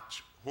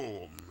at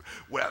home.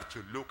 We have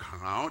to look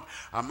around.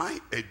 Am I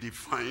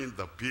edifying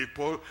the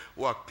people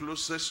who are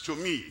closest to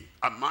me?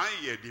 Am I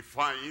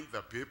edifying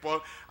the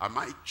people? Am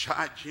I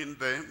charging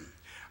them?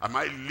 Am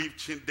I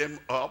lifting them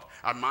up?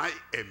 Am I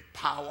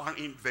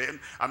empowering them?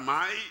 Am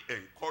I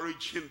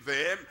encouraging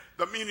them?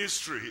 The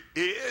ministry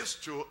is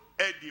to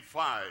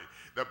edify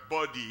the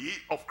body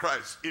of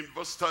Christ. In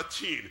verse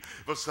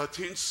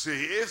 13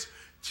 says,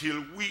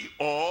 till we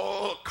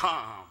all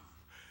come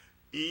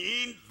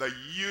in the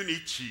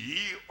unity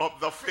of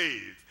the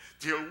faith.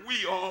 Till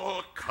we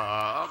all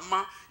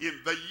come in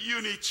the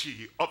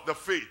unity of the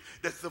faith.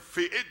 That's the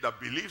faith that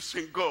believes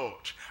in God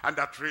and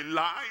that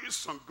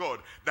relies on God,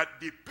 that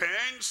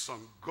depends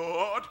on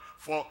God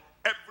for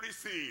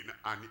everything.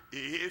 And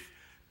if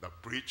the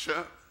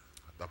preacher,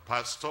 the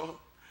pastor,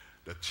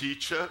 the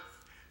teacher,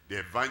 the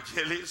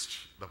evangelist,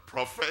 the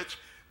prophet,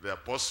 the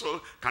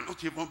apostle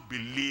cannot even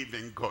believe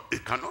in God, he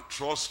cannot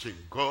trust in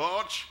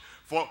God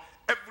for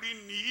every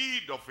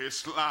need of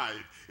his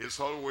life, is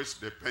always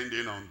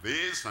depending on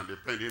this and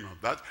depending on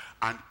that.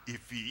 And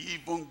if he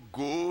even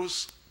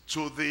goes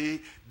to the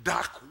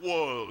dark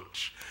world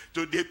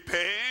to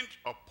depend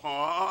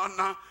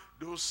upon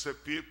those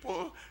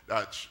people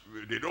that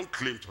they don't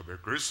claim to be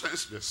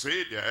Christians, they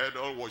say they are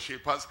idol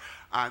worshippers,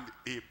 and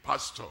a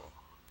pastor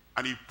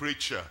and a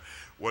preacher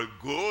will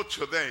go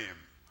to them,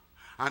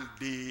 and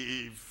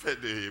they fed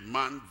a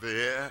man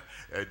there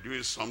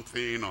doing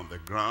something on the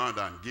ground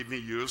and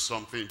giving you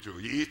something to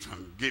eat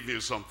and giving you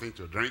something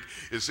to drink.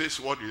 He says,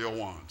 what do you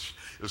want?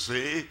 You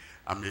say,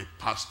 I'm a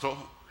pastor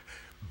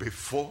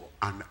before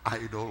an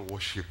idol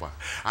worshiper,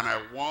 and I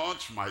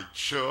want my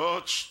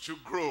church to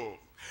grow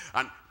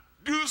and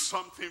do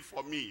something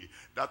for me.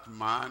 That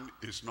man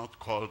is not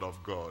called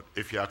of God.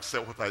 If you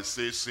accept what I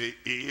say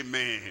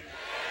amen.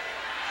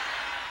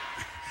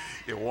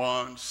 He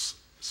wants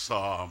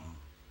some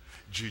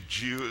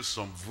juju,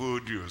 some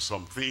voodoo,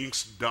 some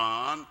things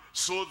done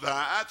so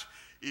that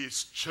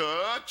his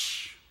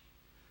church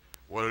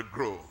will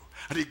grow.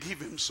 And they give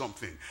him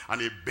something,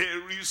 and he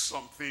buries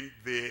something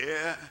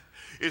there.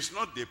 It's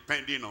not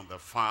depending on the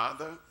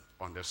Father,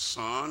 on the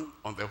Son,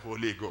 on the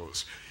Holy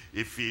Ghost.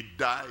 If he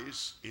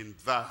dies in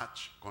that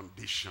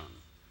condition,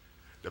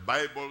 the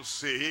Bible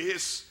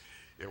says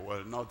he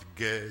will not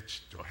get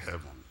to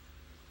heaven.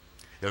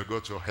 He'll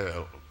go to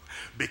hell,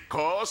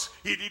 because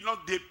he did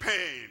not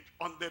depend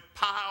on the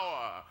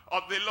power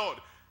of the Lord.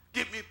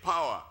 Give me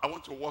power. I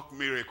want to work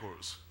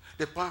miracles.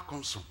 The power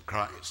comes from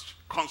Christ,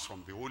 comes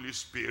from the Holy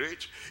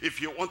Spirit.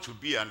 If you want to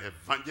be an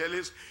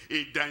evangelist,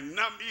 a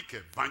dynamic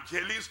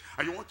evangelist,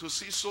 and you want to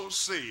see souls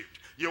saved,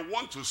 you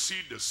want to see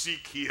the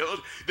sick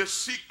healed, the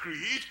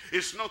secret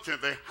is not in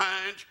the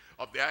hand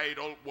of the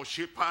idol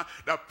worshiper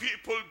that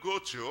people go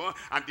to,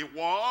 and they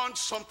want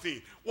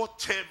something.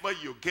 Whatever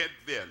you get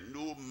there,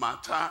 no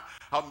matter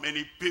how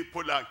many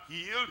people are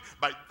healed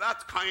by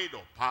that kind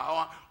of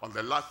power, on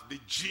the last day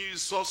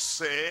Jesus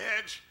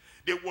said,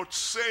 they would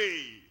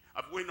say,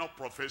 have we not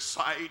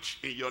prophesied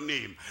in your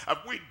name? Have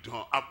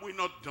we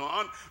not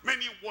done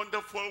many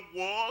wonderful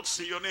works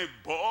in your name?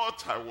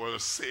 But I will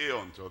say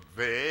unto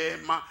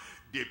them,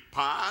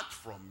 depart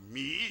from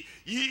me,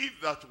 ye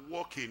that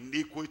walk in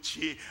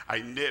iniquity, I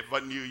never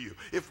knew you.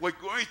 If we're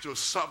going to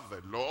serve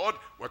the Lord,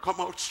 we'll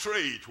come out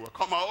straight, we'll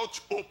come out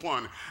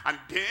open, and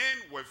then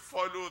we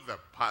follow the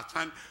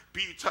pattern.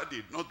 Peter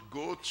did not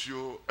go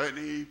to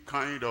any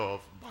kind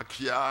of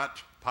backyard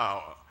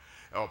power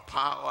or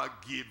power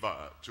giver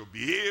to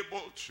be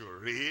able to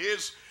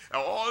raise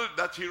all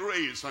that he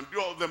raised and do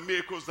all the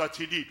miracles that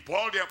he did.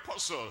 Paul the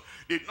apostle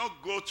did not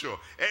go to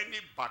any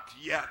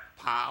backyard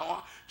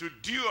power to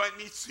do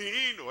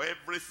anything or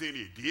everything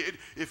he did.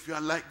 If you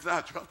are like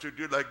that, you have to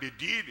do like they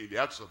did in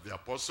the Acts of the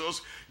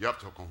Apostles. You have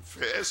to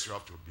confess, you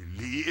have to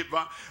believe,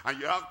 and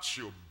you have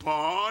to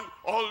burn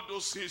all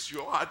those things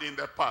you had in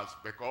the past,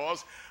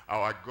 because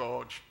our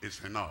God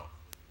is enough.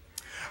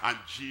 And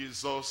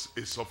Jesus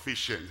is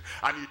sufficient.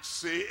 And it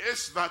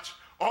says that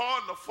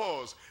all of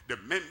us, the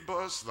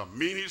members, the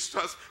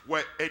ministers,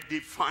 were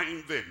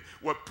edifying them,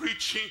 were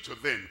preaching to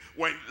them,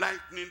 were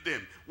enlightening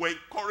them, were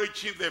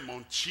encouraging them,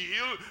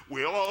 until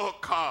we all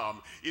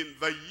come in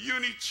the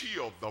unity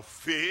of the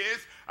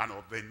faith and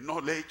of the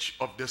knowledge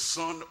of the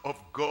Son of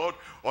God,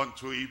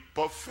 unto a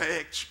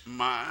perfect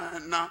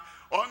man,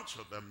 unto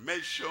the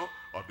measure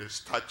of the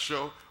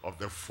stature of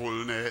the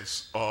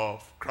fullness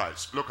of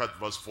Christ. Look at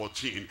verse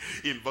 14.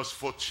 In verse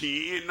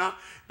 14,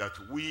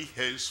 that we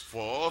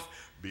henceforth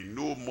be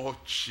no more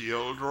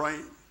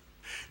children,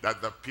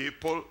 that the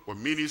people will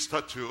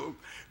minister to,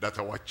 that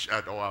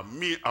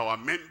our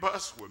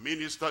members will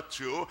minister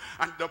to,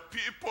 and the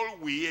people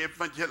we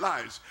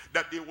evangelize,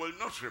 that they will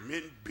not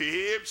remain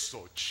babes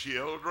or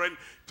children,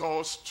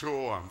 tossed to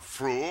and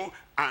fro,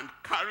 and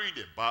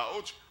carried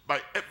about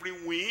by every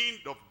wind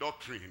of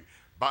doctrine,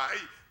 by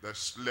the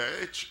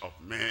sledge of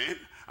men,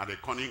 and the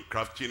cunning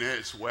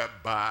craftiness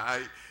whereby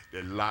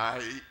they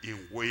lie in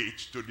wait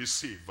to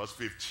deceive. Verse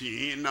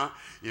 15,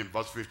 in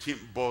verse 15,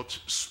 but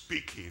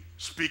speaking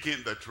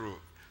the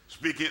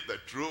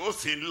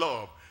truth in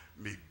love,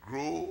 may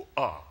grow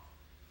up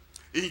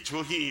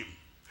into him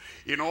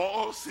in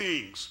all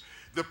things.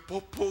 The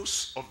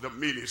purpose of the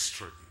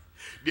ministry,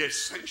 the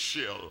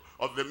essential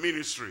of the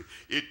ministry,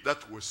 is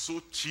that we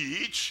so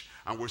teach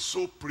and we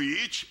so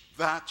preach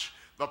that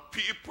the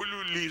people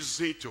who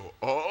listen to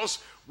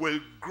us will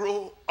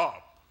grow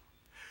up.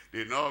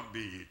 They not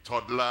be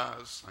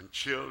toddlers and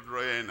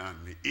children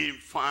and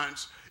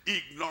infants,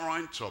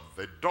 ignorant of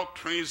the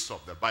doctrines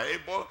of the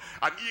Bible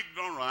and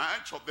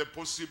ignorant of the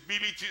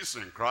possibilities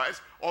in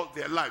Christ all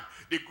their life.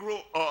 They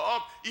grow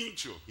up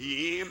into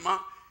him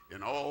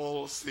in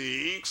all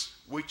things,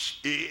 which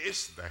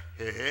is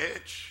the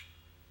head,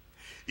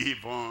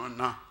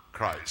 even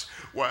Christ.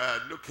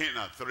 We're looking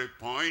at 3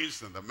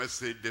 points in the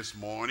message this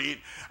morning.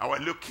 And we're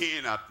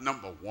looking at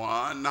number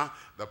 1,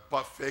 the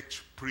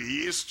perfect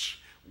priest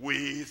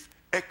with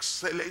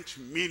excellent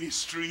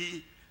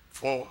ministry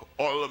for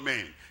all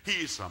men.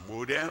 He is a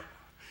model.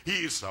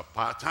 He is a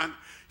pattern.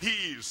 He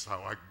is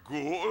our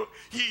goal.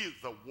 He is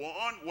the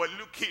one we're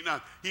looking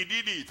at. He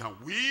did it and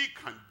we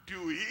can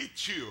do it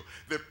too.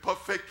 The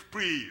perfect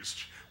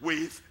priest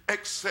with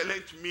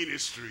excellent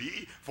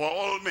ministry for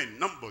all men.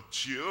 Number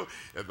 2,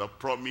 the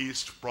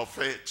promised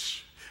prophet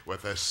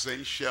with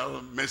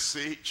essential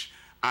message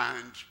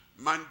and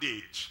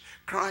mandate.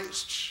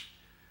 Christ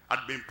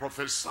had been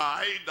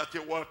prophesied that he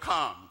will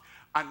come,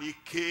 and he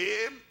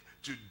came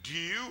to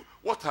do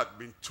what had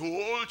been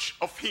told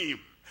of him,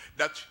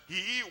 that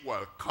he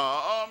will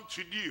come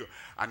to do.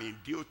 And in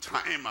due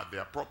time, at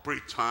the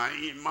appropriate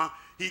time,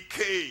 he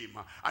came,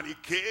 and he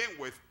came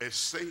with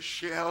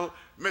essential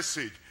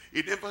message.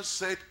 He never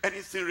said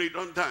anything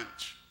redundant,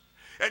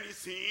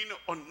 anything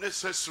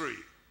unnecessary,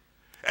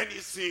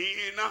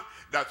 anything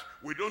that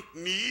we don't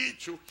need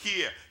to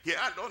hear. He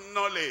had all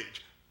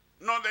knowledge.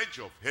 Knowledge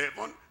of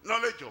heaven,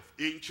 knowledge of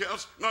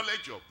angels,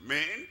 knowledge of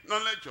men,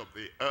 knowledge of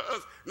the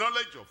earth,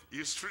 knowledge of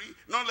history,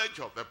 knowledge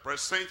of the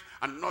present,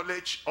 and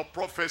knowledge of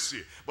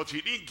prophecy. But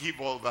he didn't give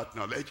all that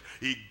knowledge.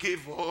 He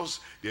gave us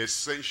the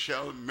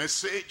essential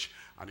message,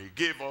 and he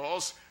gave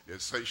us the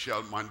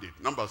essential mandate.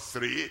 Number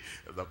 3,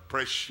 the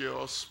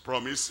precious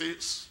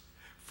promises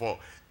for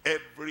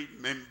every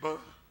member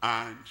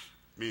and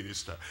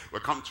minister. We'll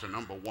come to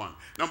number 1.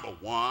 Number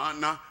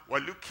 1, we're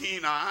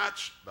looking at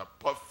the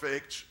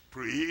perfect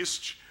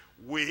priest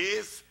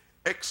with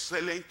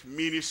excellent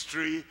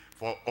ministry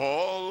for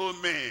all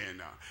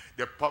men.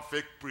 The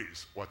perfect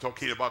priest. We're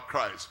talking about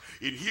Christ.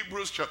 In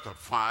Hebrews chapter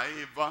 5,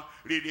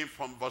 reading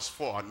from verse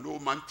 4, no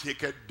man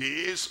taketh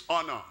this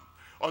honor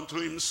unto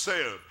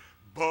himself,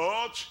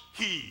 but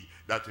he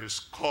that is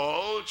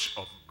called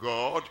of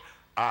God,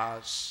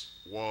 as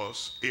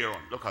was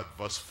Aaron. Look at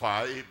verse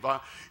 5.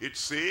 It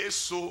says,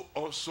 so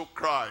also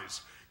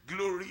Christ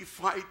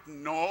glorified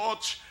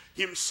not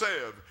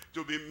himself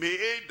to be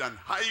made an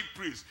high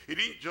priest. He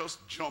didn't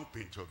just jump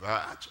into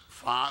that.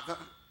 Father,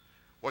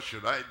 what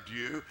should I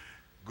do?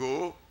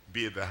 Go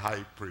be the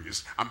high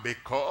priest. And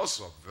because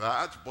of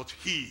that, but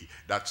he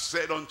that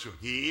said unto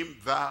him,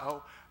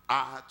 thou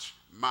art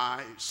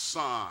my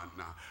son.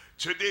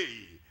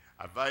 Today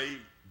have I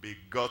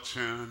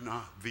begotten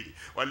thee.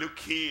 We're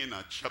looking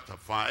at chapter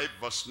 5,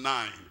 verse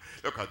 9.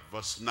 Look at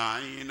verse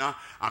 9.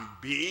 And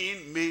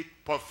being made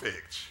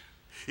perfect,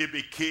 he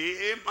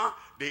became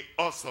the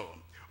author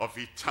of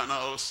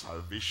eternal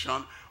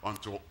salvation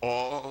unto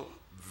all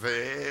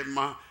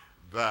them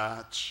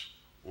that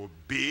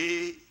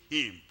obey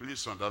him.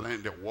 Please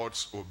underline the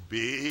words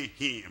obey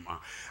him.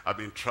 I've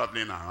been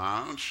traveling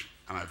around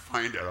and I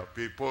find there are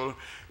people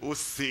who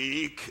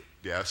think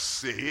they are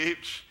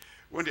saved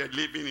when they're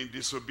living in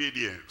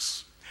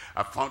disobedience.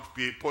 I found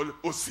people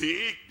who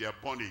think they're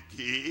born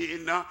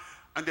again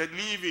and they're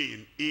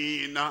living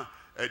in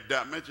a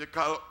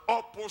diametrical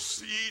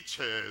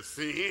opposite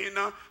thing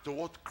to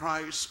what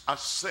Christ has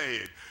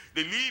said.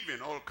 They live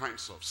in all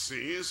kinds of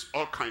sins,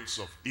 all kinds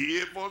of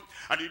evil,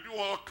 and they do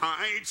all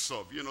kinds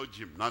of,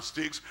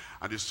 gymnastics,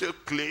 and they still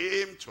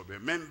claim to be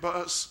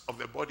members of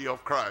the body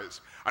of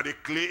Christ. And they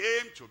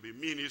claim to be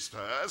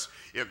ministers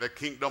in the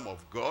kingdom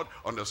of God.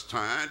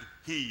 Understand,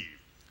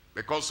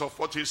 because of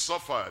what he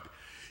suffered,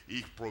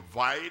 he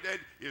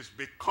provided, he's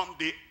become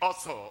the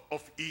author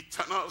of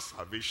eternal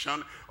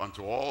salvation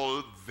unto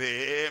all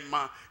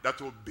them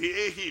that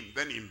obey him.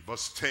 Then in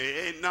verse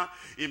 10,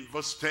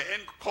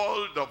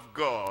 called of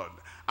God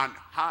and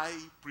high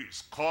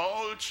priest,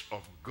 called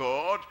of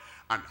God,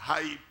 and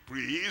high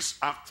priest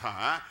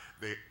after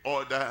the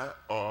order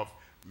of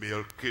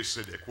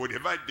Melchizedek. We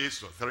divide this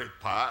to 3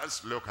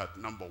 parts. Look at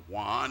number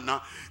 1.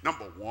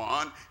 Number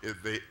 1 is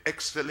the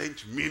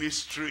excellent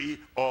ministry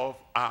of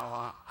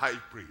our high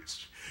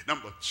priest.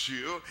 Number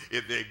 2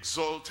 is the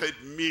exalted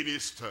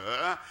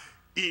minister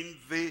in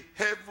the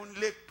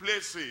heavenly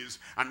places.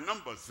 And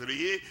number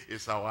 3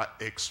 is our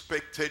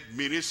expected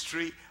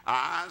ministry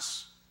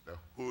as the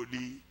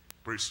holy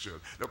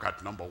priesthood. Look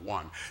at number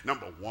 1.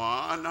 Number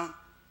 1,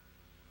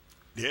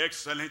 the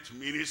excellent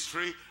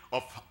ministry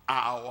of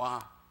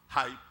our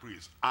high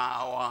priest.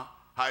 Our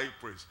high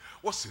priest.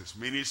 What's his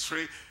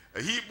ministry?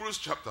 Hebrews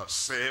chapter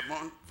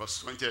 7 verse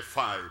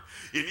 25.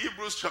 In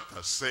Hebrews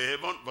chapter 7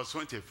 verse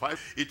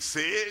 25, it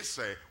says,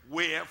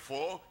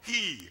 wherefore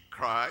he,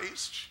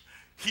 Christ,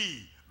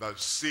 he the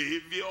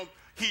Savior,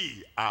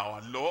 he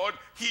our Lord,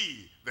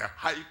 he the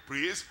high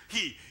priest,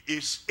 he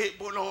is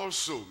able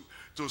also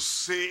to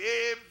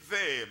save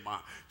them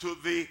to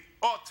the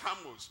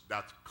uttermost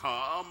that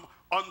come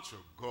unto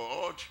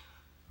God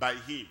by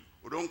him.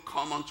 We don't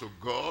come unto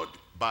God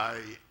by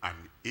an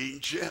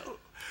angel.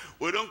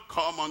 We don't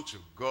come unto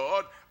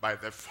God by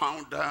the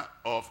founder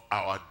of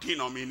our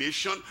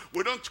denomination.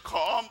 We don't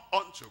come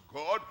unto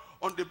God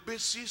on the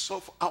basis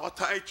of our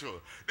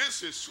title.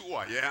 This is who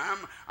I am.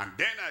 And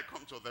then I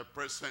come to the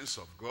presence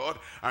of God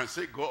and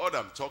say, God,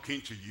 I'm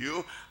talking to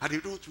you. And they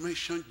don't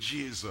mention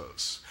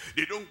Jesus.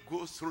 They don't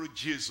go through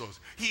Jesus.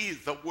 He is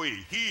the way.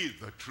 He is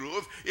the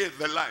truth. He is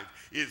the life.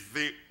 He is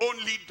the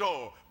only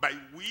door by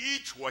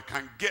which we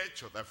can get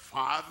to the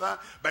Father,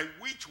 by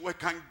which we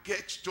can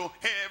get to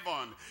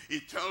heaven. He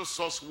tells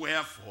us,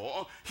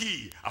 wherefore,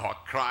 he, our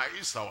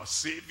Christ, our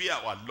Savior,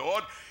 our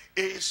Lord,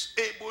 is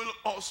able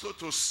also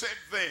to save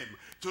them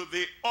to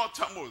the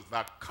uttermost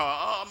that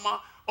come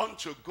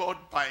unto God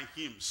by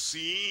him,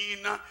 seeing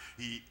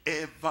he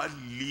ever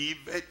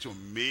liveth to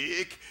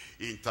make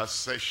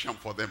intercession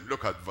for them.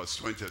 Look at verse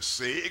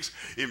 26.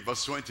 In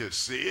verse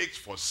 26,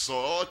 for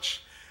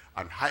such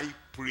an high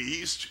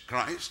priest,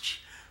 Christ,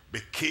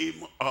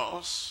 became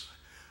us,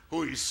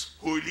 who is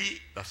holy,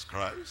 that's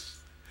Christ,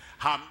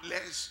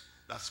 harmless,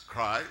 that's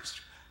Christ,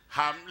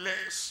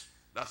 harmless,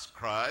 that's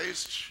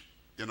Christ.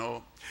 You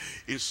know,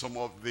 in some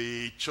of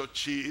the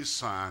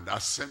churches and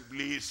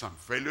assemblies and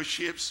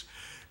fellowships,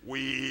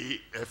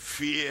 we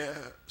fear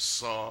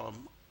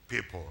some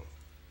people.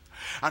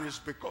 And it's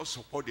because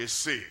of what they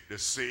say. They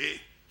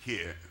say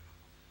here,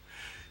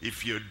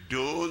 if you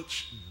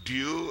don't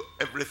do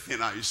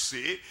everything I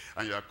say,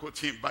 and you are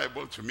quoting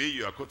Bible to me,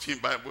 you are quoting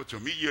Bible to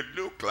me, you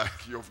look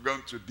like you've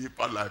gone to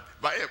Deeperlife.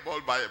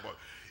 Bible.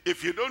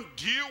 If you don't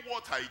do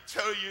what I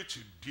tell you to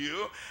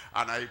do,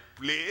 and I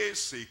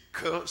place a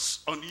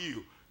curse on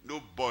you,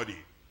 nobody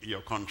in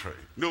your country,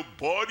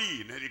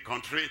 nobody in any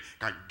country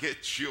can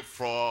get you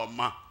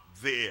from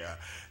there.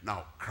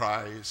 Now,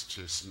 Christ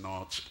is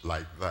not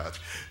like that.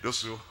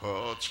 Those who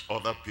hurt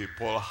other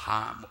people,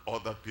 harm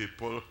other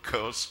people,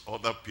 curse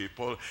other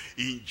people,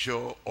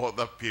 injure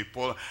other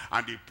people,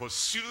 and they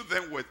pursue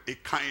them with a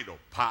kind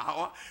of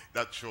power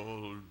that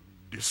will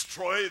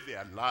destroy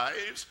their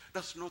lives,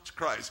 that's not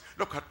Christ.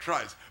 Look at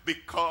Christ.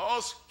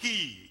 Because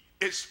he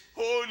is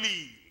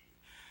holy,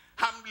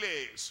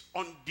 harmless,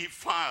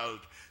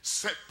 undefiled,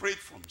 separate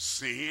from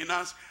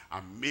sinners,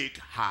 and made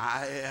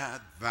higher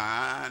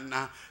than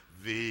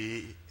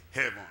the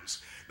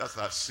heavens. That's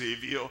our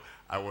Savior.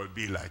 I will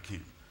be like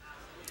him.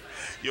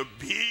 You'll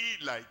be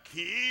like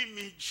him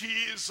in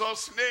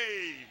Jesus'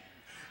 name.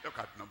 Look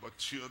at number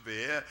 2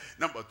 there.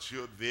 Number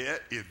 2 there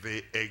is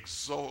the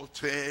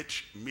exalted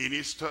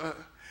minister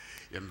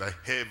in the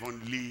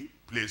heavenly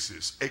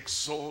places.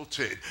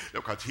 Exalted.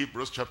 Look at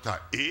Hebrews chapter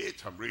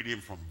 8. I'm reading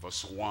from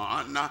verse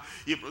 1.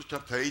 Hebrews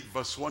chapter 8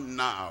 verse 1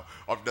 now.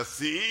 Of the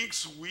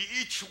things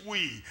which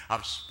we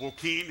have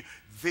spoken,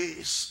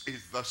 this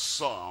is the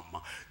sum.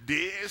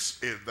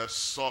 This is the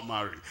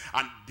summary.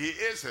 And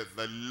this is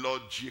the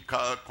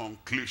logical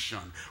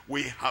conclusion.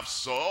 We have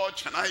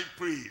such an high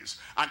priest,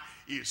 and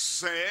he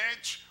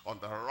sat on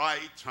the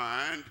right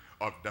hand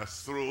of the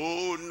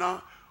throne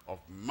of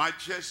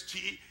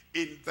majesty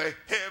in the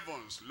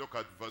heavens. Look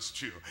at verse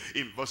 2.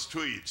 In verse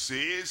 2 it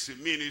says,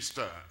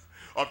 minister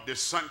of the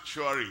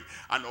sanctuary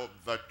and of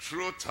the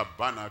true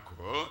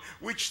tabernacle,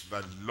 which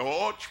the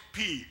Lord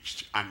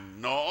pitched,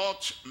 and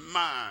not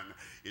man.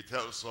 It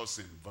tells us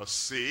in verse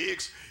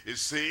 6, it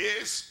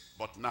says,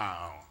 but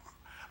now,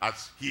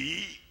 as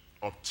he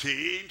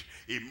obtained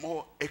a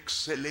more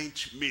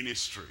excellent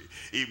ministry,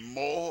 a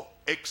more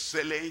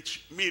excellent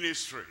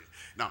ministry.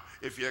 Now,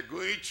 if you're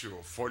going to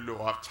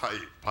follow after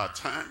a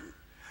pattern,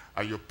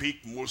 and you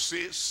pick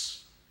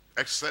Moses,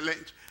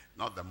 excellent,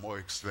 not the more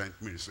excellent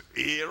ministry.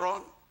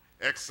 Aaron,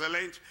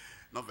 excellent,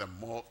 not the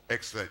more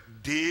excellent.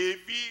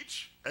 David,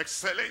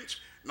 excellent,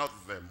 not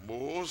the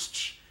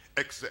most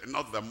excellent,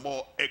 not the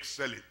more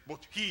excellent.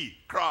 But he,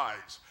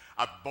 Christ,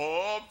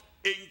 above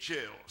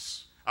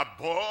angels,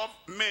 above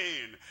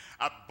men,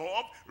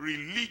 above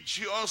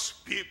religious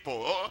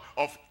people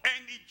of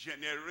any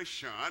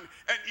generation,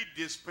 any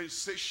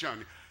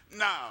dispensation.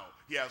 Now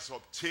he has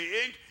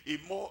obtained a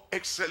more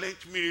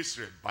excellent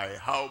ministry. By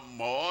how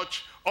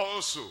much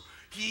also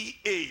he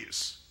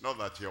is, not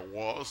that he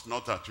was,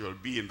 not that he will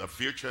be in the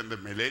future, in the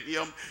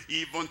millennium,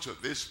 even to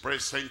this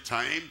present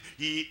time,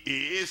 he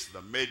is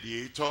the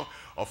mediator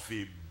of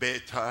a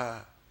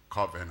better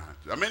covenant.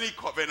 There are many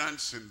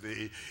covenants in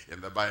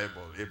the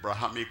Bible.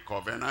 Abrahamic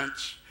covenant,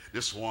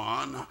 this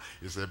one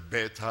is a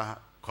better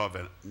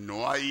covenant.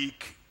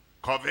 Noahic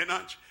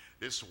covenant,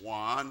 this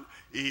one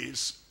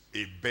is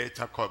a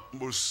better covenant.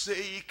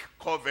 Mosaic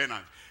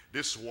covenant,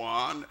 this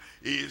one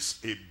is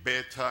a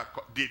better.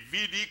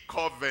 Davidic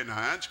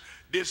covenant,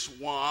 this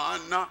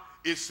one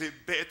is a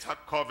better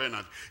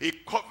covenant. A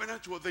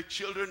covenant with the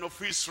children of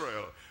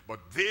Israel. But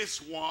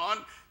this one,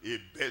 a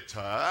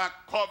better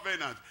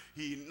covenant.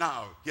 He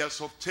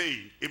has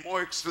obtained a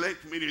more excellent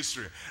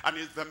ministry and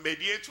is the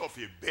mediator of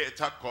a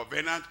better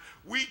covenant,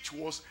 which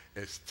was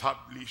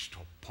established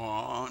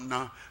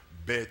upon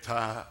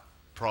better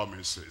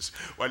promises.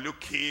 We're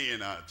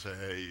looking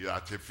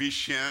at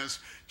Ephesians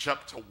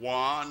chapter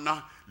 1,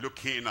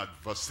 looking at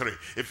verse 3.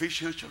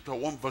 Ephesians chapter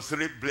 1 verse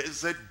 3,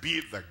 blessed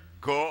be the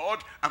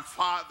God and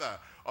Father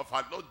of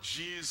our Lord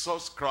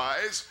Jesus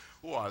Christ,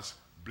 who has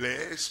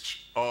blessed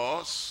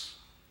us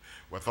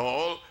with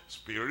all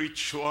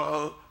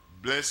spiritual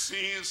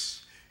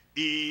blessings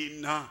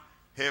in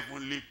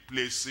heavenly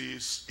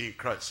places in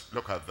Christ.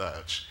 Look at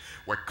that.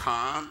 We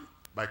come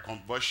by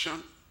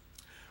conversion,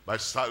 by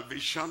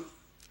salvation,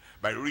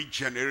 by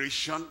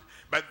regeneration,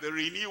 by the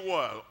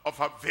renewal of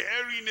our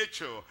very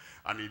nature,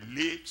 and it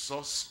lifts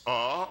us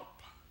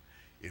up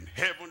in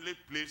heavenly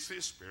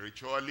places,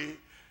 spiritually,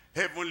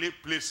 heavenly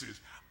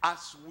places,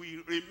 as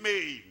we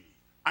remain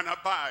and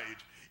abide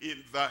in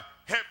the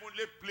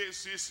heavenly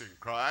places in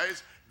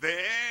Christ. Then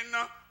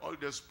all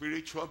the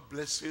spiritual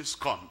blessings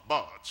come.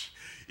 But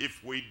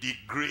if we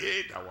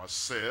degrade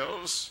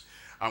ourselves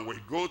and we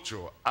go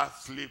to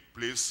earthly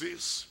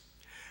places,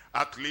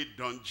 earthly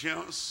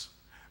dungeons,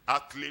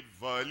 earthly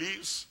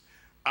valleys,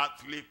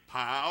 earthly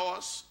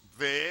powers,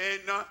 then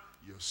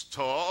you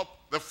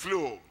stop the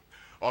flow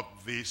of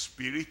the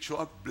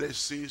spiritual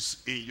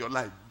blessings in your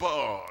life.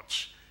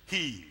 But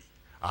he,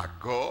 our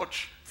God,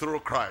 through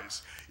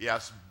Christ, he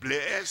has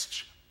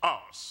blessed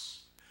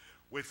us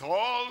with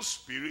all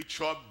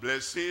spiritual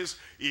blessings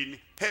in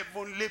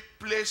heavenly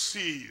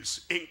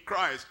places in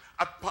Christ.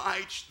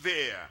 Abide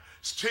there.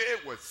 Stay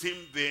with him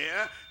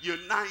there,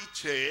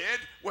 united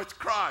with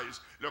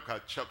Christ. Look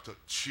at chapter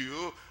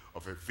 2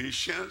 of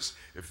Ephesians.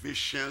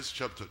 Ephesians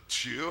chapter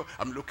 2.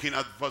 I'm looking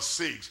at verse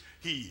 6.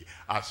 He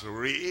has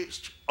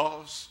raised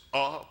us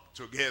up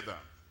together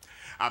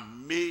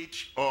and made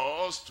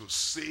us to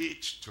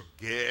sit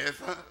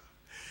together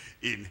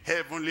in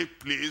heavenly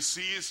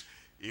places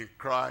in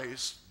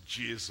Christ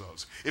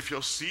Jesus. If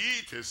your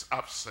seat is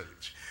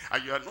absent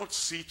and you are not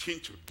sitting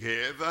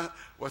together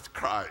with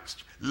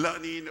Christ,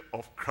 learning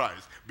of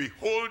Christ,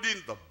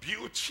 beholding the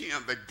beauty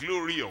and the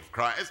glory of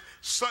Christ,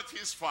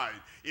 satisfied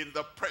in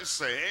the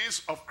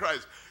presence of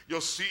Christ,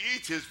 your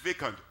seat is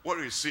vacant.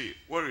 Where is he?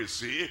 Where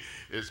is he?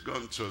 He's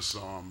gone to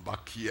some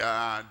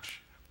backyard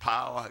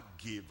power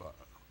giver.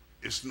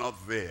 It's not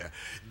there.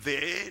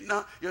 Then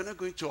you're not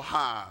going to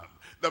have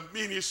the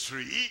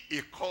ministry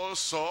he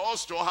calls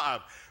us to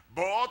have.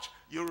 But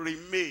you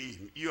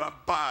remain, you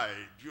abide,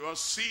 you are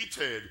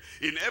seated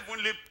in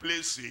heavenly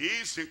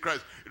places in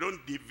Christ. You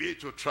don't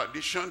deviate to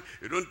tradition,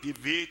 you don't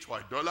deviate to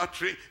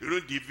idolatry, you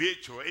don't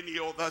deviate to any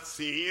other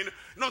thing,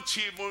 not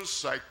even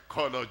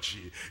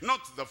psychology,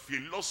 not the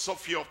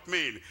philosophy of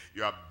men.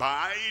 You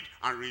abide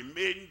and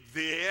remain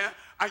there,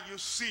 and you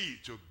see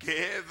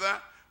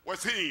together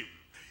with him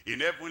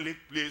in heavenly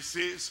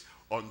places,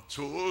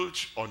 untold,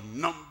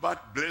 unnumbered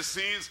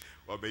blessings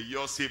will be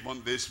yours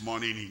even this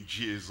morning in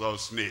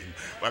Jesus' name.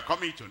 We're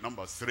coming to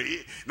number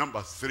 3.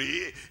 Number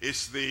 3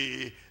 is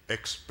the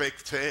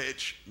expected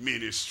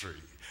ministry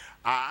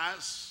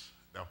as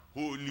the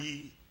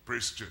holy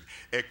priesthood.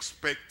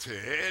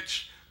 Expected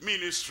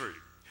ministry.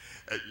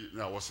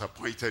 I was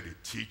appointed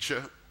a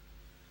teacher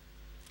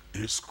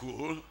in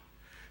school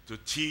to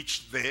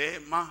teach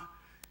them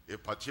a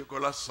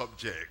particular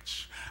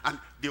subject, and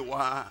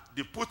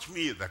they put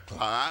me in the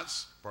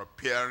class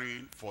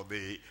preparing for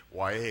the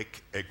WAEC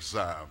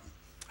exam,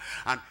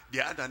 and they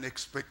had an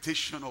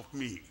expectation of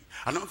me.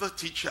 Another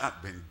teacher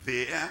had been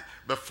there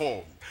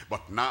before,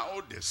 but now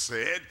they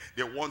said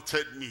they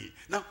wanted me.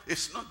 Now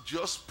it's not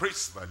just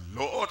praise the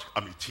Lord,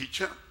 I'm a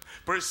teacher,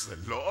 praise the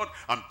Lord,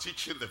 I'm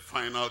teaching the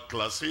final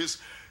classes.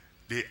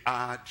 They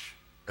had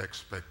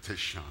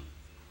expectation.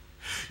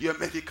 You're a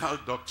medical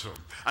doctor,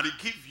 and they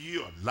give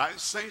you a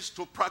license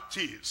to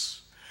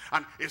practice.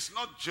 And it's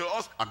not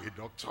just, I'm a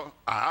doctor,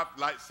 I have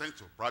license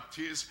to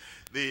practice.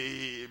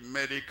 The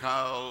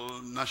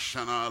Medical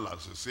National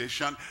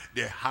Association,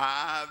 they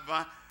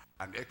have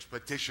an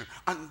expectation.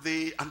 And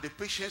the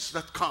patients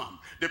that come,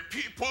 the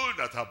people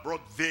that are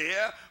brought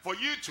there for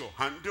you to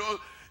handle,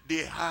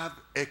 they have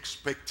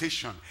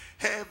expectation.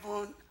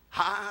 Heaven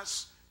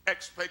has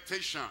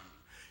expectation.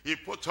 He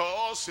put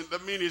us in the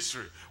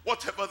ministry.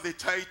 Whatever the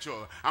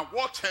title and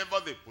whatever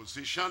the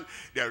position,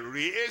 there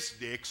is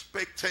the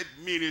expected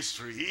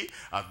ministry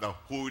of the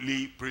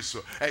holy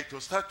priesthood. And to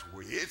start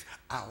with,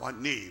 our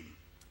name,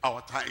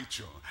 our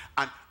title,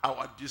 and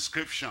our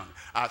description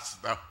as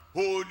the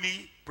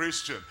holy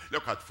priesthood.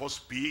 Look at 1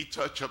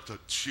 Peter chapter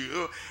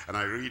 2, and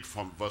I read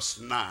from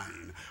verse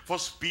 9. 1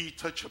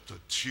 Peter chapter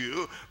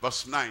 2,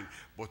 verse 9.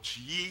 But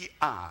ye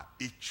are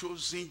a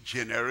chosen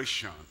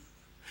generation,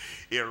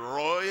 a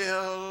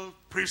royal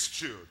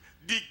priesthood,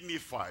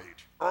 dignified,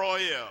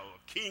 royal,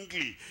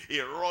 kingly, a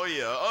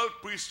royal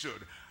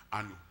priesthood,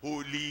 and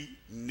holy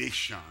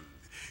nation,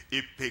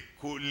 a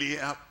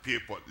peculiar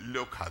people.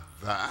 Look at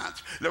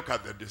that. Look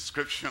at the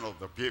description of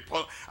the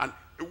people. And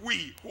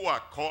we who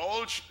are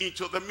called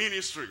into the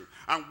ministry,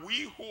 and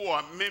we who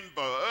are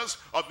members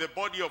of the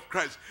body of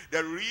Christ,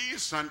 there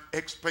is an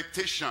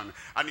expectation,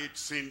 and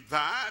it's in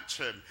that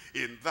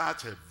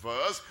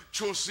verse,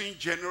 chosen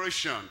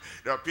generation.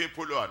 There are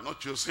people who are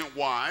not chosen.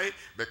 Why?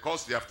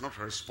 Because they have not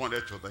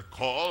responded to the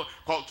call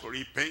to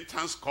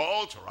repentance,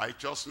 call to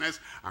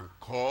righteousness, and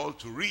call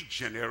to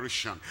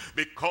regeneration.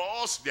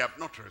 Because they have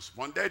not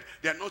responded,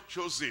 they are not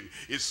chosen.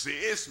 It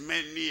says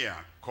many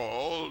are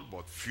called,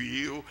 but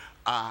few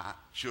are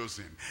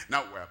chosen.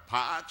 Now we're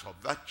part of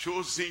that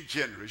chosen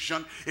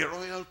generation, a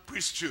royal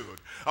priesthood,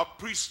 a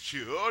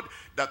priesthood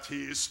that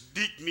is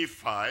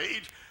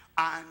dignified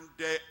and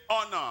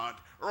honored,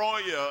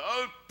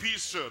 royal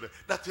priesthood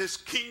that is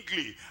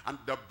kingly, and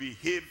the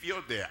behavior,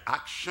 the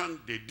action,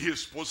 the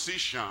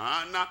disposition,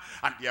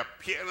 and the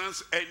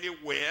appearance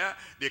anywhere,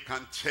 they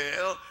can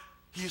tell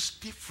he's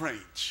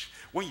different.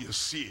 When you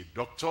see a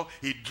doctor,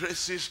 he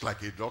dresses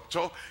like a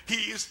doctor.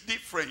 He is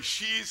different.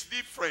 She is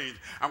different.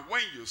 And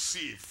when you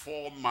see a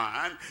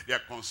foreman, they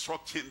are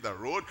constructing the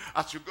road.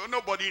 As you go,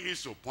 nobody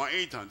needs to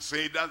point and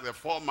say that's the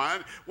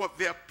foreman. What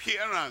the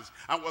appearance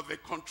and what the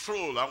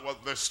control and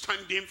what the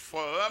standing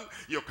firm,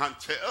 you can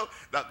tell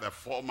that the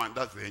foreman,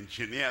 that's the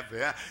engineer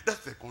there,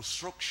 that's the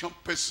construction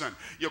person.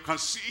 You can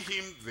see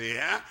him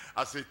there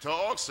as he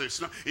talks. He's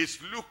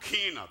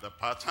looking at the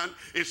pattern.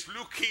 He's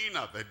looking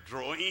at the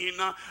drawing,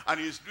 and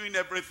he's doing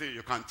everything.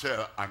 You can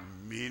tell. And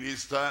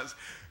ministers,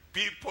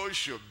 people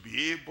should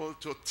be able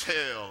to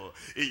tell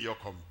in your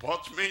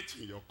comportment,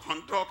 in your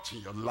conduct,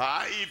 in your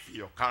life, in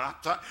your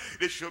character.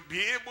 They should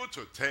be able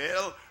to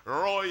tell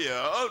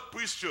royal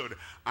priesthood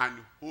and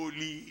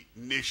holy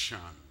nation.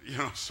 You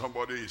know,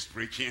 somebody is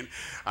preaching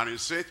and he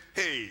said,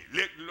 hey,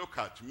 look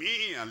at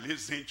me and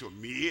listen to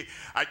me.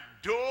 I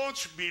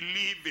don't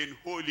believe in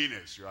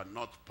holiness. You are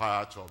not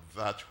part of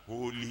that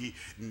holy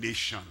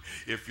nation.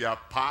 If you are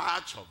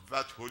part of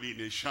that holy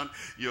nation,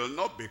 you'll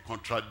not be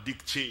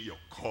contradicting your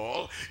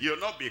call. You'll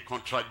not be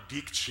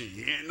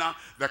contradicting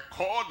the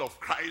call of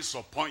Christ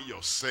upon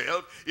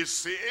yourself. It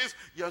says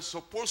you're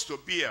supposed to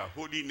be a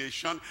holy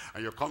nation,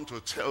 and you come to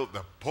tell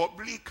the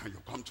public, and you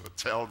come to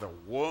tell the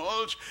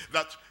world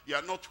that you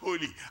are not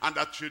holy, and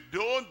that you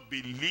don't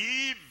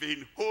believe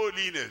in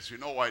holiness. You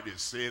know why they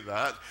say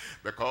that?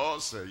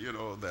 Because, you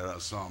know, there are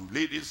some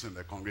ladies in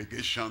the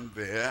congregation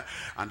there,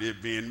 and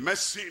they've been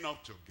messing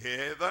up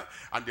together,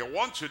 and they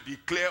want to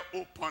declare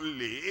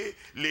openly,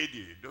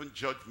 lady, don't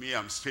judge me,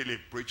 I'm still a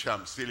preacher,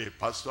 I'm still a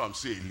pastor, I'm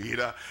still a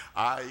leader.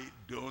 I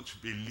don't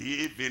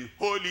believe in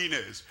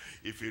holiness.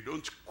 If you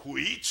don't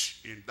quit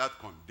in that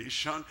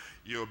condition,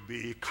 you'll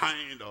be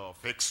kind of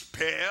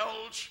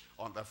expelled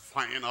on the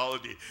final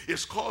day.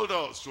 It's called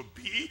us to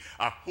be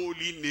a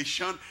holy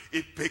nation,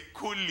 a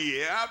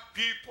peculiar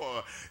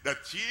people,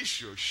 that ye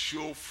should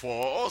show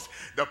forth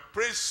the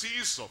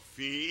praises of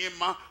him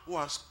who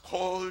has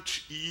called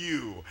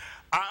you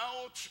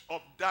out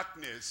of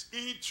darkness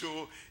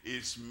into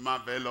his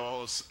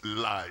marvelous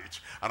light.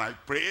 And I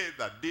pray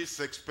that this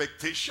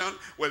expectation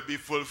will be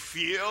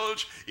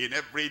fulfilled in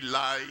every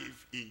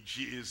life in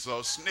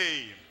Jesus'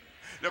 name.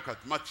 Look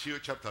at Matthew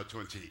chapter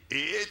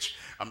 28.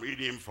 I'm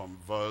reading from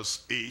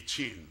verse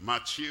 18.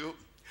 Matthew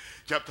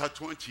chapter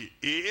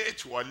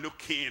 28, we're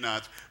looking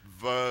at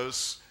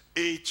verse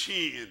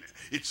 18.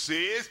 It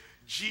says,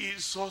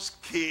 Jesus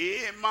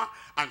came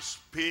and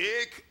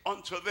spake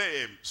unto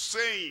them,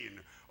 saying,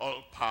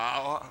 all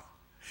power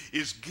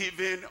is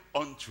given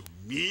unto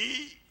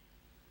me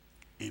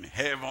in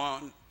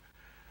heaven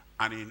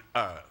and in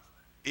earth.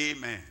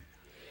 Amen.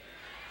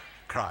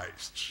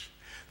 Christ,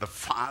 the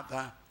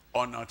Father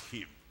honored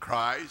him.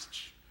 Christ,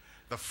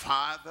 the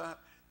Father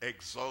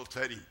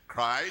exalted him.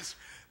 Christ,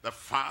 the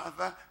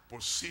Father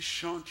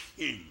positioned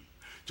him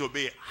to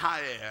be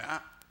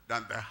higher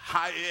than the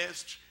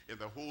highest in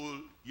the whole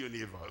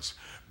universe,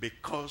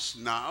 because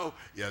now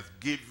he has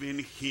given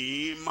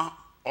him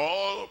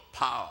all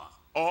power,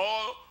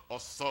 all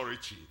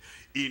authority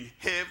in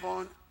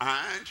heaven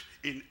and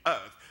in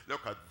earth.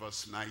 Look at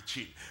verse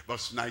 19.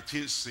 Verse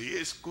 19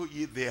 says, go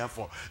ye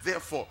therefore.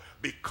 Therefore,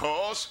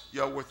 because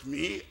you're with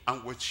me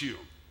and with you,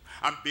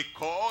 and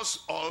because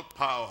all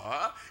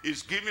power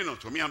is given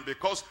unto me, and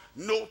because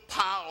no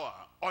power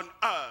on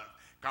earth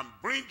can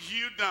bring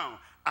you down,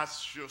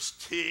 as you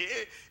stay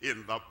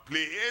in the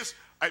place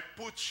I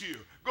put you.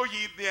 Go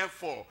ye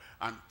therefore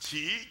and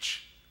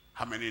teach.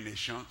 How many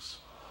nations?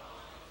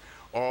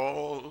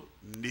 All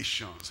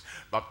nations.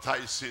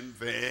 Baptizing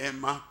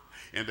them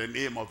in the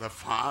name of the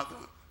Father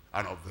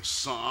and of the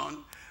Son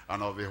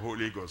and of the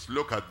Holy Ghost.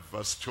 Look at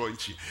verse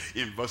 20.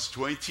 In verse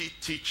 20,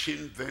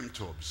 teaching them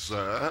to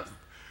observe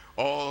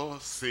all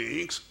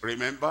things.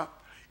 Remember,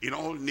 in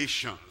all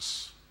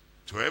nations,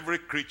 to every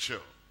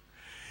creature,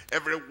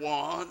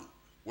 everyone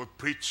will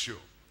preach you.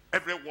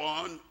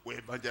 Everyone will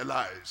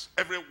evangelize.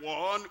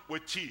 Everyone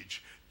will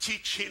teach.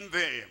 Teaching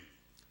them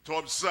to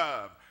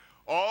observe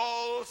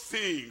all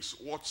things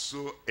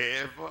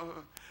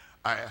whatsoever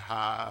I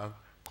have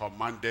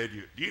commanded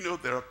you. Do you know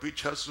there are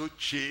preachers who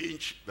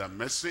change the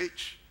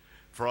message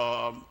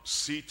from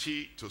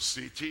city to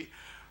city?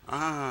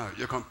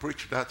 You can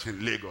preach that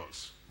in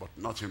Lagos, but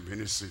not in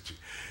Benin City.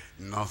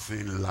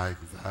 Nothing like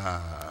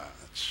that.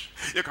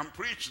 You can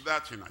preach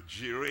that in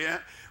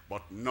Nigeria,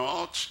 but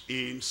not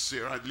in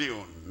Sierra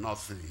Leone.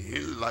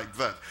 Nothing like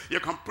that. You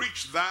can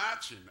preach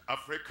that in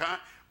Africa,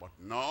 but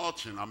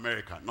not in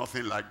America.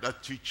 Nothing like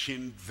that.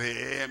 Teaching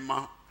them,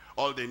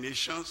 all the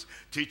nations,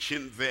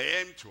 teaching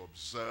them to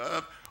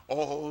observe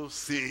all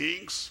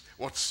things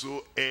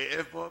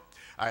whatsoever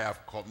I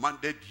have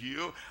commanded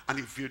you. And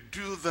if you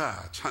do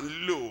that, and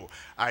lo,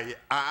 I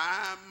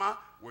am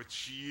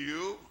with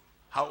you.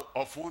 How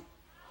often?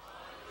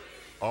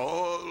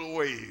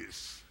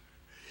 Always.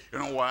 You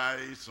know why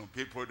some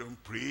people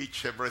don't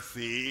preach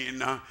everything?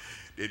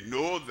 They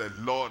know the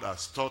Lord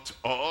has taught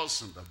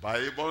us in the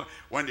Bible.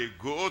 When they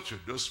go to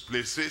those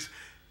places,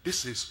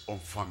 this is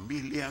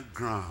unfamiliar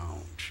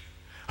ground.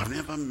 I've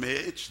never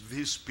met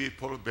these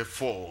people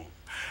before.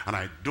 And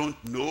I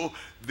don't know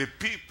the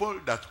people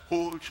that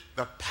hold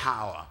the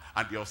power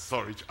and the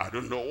authority. I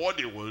don't know what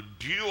they will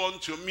do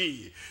unto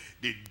me.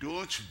 They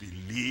don't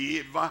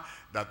believe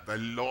that the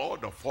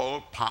Lord of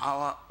all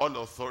power, all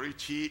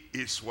authority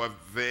is with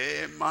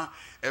them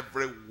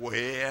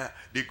everywhere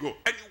they go.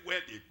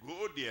 Anywhere they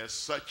go, they are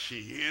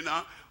searching.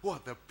 Who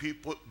are the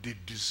people, the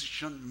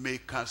decision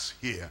makers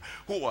here?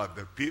 Who are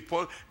the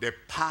people, the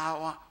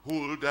power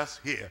holders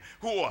here?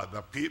 Who are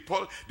the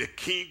people, the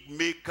king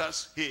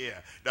makers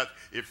here? That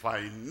if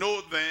I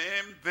know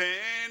them,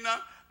 then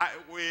I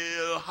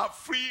will have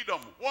freedom.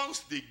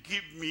 Once they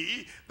give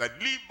me the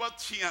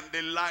liberty and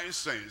the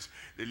license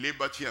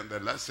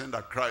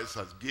that Christ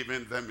has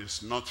given them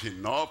is not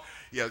enough.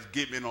 He has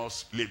given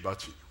us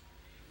liberty.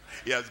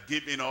 He has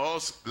given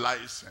us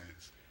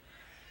license.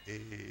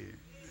 Amen.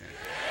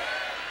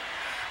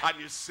 And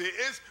he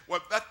says,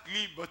 with that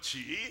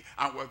liberty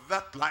and with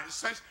that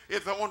license,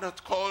 it's the one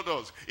that called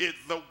us. It's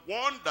the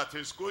one that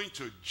is going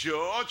to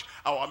judge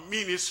our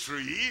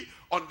ministry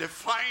on the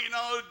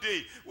final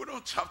day. We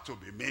don't have to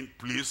be men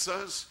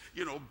pleasers,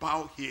 you know,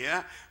 bow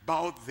here,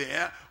 bow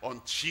there,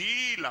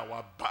 until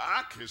our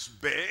back is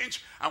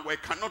bent and we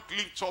cannot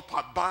lift up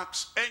our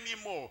backs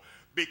anymore,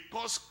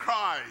 because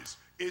Christ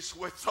is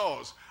with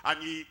us,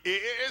 and he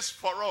is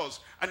for us,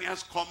 and he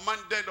has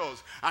commanded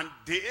us, and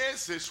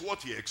this is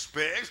what he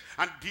expects,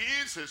 and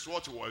this is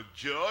what he will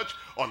judge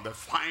on the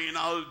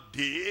final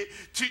day,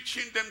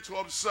 teaching them to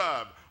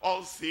observe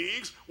all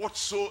things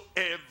whatsoever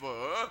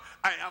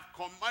I have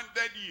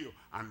commanded you.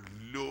 And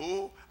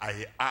lo,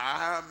 I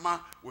am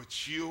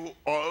with you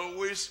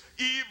always,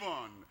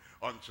 even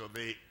unto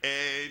the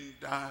end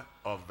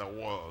of the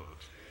world.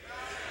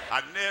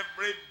 And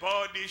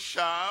everybody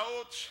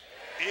shout,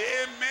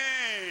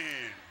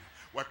 amen.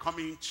 We're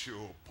coming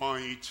to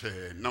point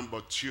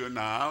number 2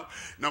 now.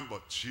 Number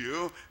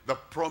 2, the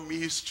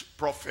promised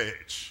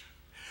prophet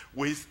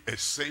with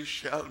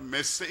essential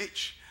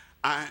message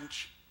and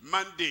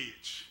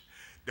mandate.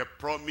 The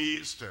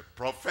promised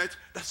prophet,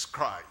 that's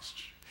Christ.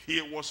 He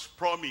was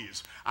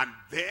promised, and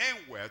then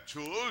we're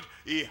told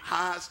he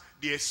has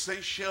the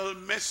essential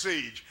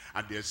message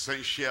and the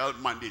essential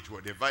mandate.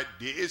 We'll divide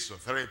this to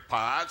 3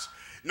 parts.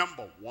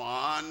 Number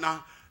 1,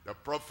 the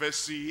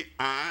prophecy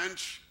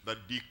and the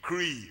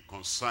decree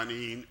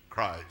concerning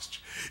Christ.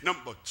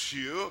 Number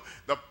 2,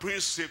 the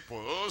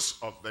principles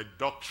of the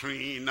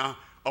doctrine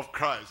of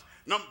Christ.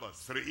 Number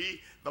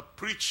 3, the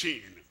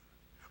preaching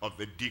of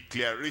the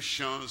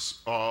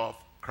declarations of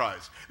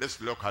Christ. Let's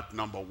look at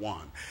number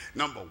 1.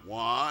 Number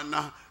 1,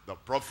 the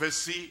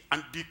prophecy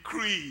and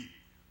decree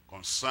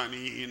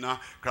concerning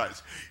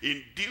Christ.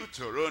 In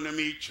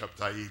Deuteronomy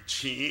chapter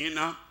 18,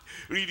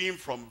 reading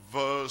from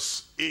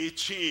verse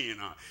 18,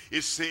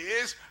 it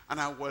says, and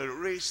I will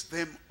raise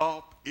them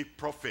up a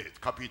prophet,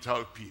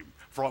 capital P,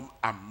 from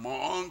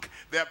among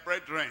their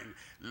brethren,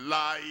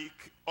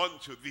 like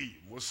unto thee,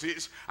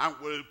 Moses, and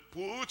will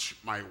put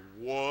my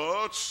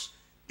words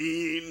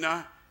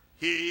in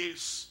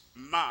his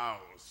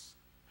mouth.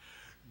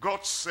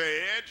 God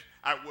said,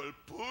 I will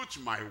put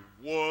my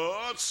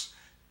words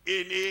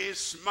in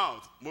his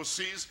mouth.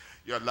 Moses,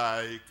 you're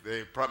like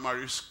the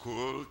primary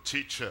school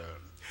teacher,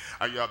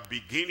 and you are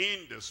beginning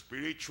the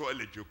spiritual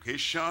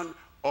education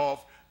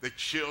of the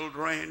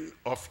children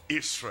of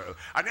Israel.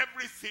 And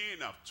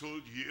everything I've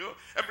told you,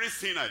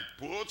 everything I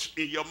put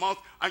in your mouth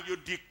and you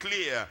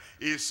declare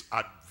is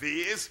at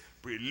this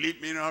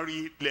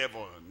preliminary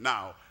level.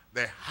 Now,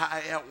 the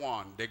higher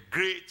one, the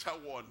greater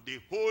one, the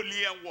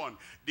holier one,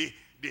 the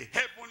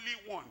heavenly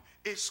one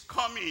is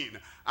coming.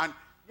 And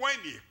when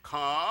he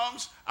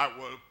comes, I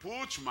will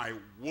put my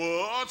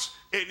words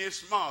in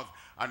his mouth,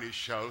 and he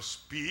shall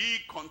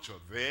speak unto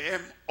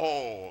them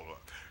all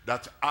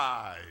that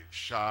I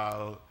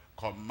shall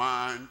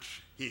command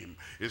him.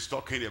 He's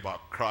talking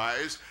about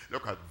Christ.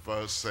 Look at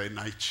verse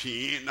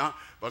 19.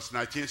 Verse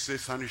 19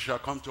 says, and it shall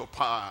come to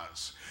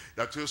pass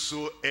that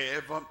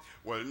whosoever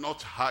will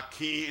not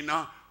hearken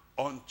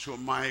unto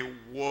my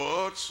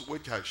words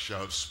which I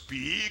shall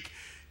speak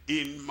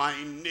in my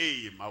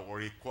name, I will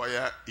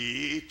require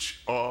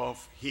each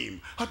of him.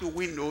 How do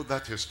we know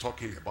that he's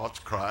talking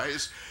about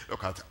Christ?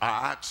 Look at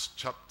Acts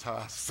chapter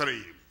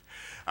 3.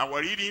 And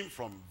we're reading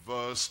from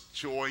verse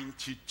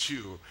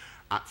 22.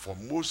 And for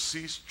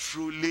Moses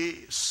truly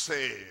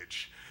said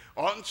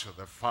unto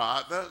the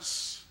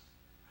fathers,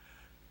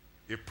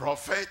 a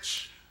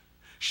prophet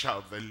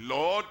shall the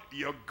Lord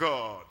your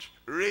God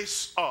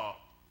raise up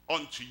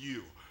unto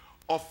you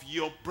of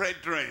your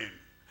brethren,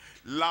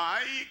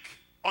 like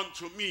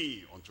unto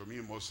me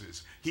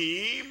Moses.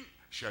 Him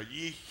shall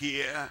ye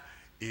hear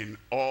in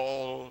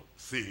all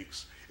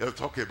things. He'll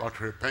talk about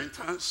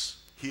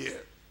repentance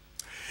here.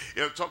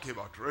 He'll talk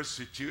about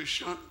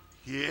restitution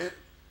here.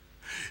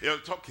 He'll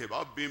talk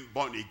about being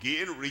born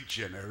again,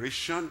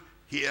 regeneration.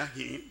 Hear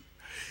him.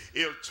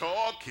 He'll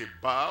talk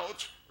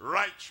about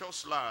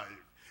righteous life.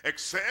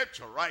 Except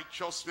your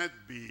righteousness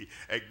be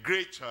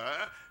greater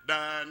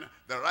than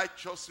the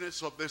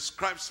righteousness of the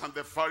scribes and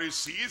the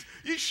Pharisees,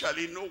 ye shall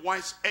in no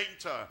wise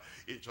enter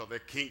into the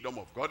kingdom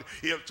of God.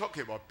 He'll talk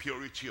about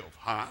purity of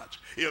heart.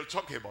 He'll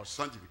talk about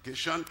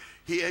sanctification.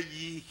 Hear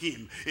ye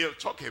him. He'll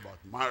talk about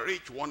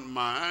marriage, one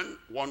man,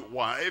 one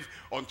wife,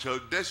 until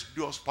death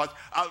do us part.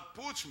 I'll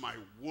put my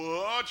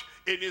word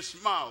in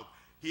his mouth.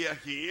 Hear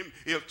him.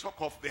 He'll talk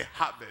of the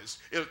harvest.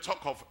 He'll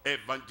talk of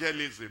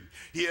evangelism.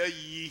 Hear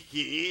ye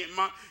him.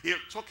 He'll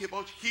talk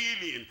about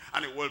healing,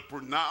 and he will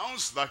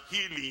pronounce the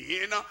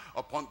healing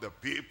upon the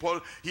people.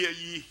 Hear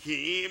ye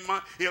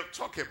him. He'll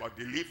talk about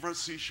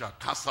deliverance. He shall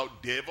cast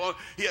out devil.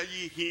 Hear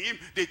ye him.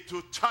 The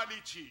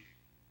totality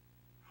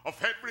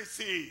of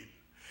everything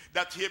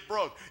that he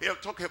brought. He'll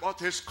talk about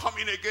his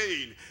coming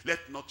again.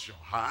 Let not your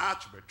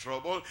heart be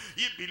troubled.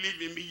 Ye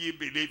believe in me, ye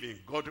believe in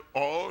God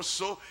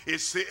also. He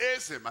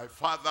says, in my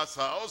Father's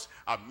house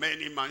are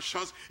many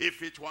mansions.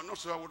 If it were not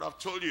so, I would have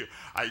told you.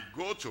 I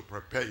go to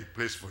prepare a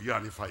place for you.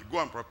 And if I go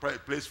and prepare a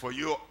place for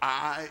you,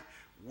 I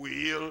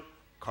will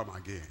come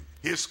again.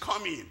 He's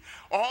coming.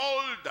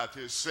 All that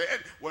is said,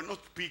 we're not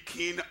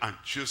picking and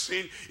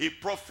choosing. A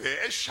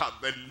prophet shall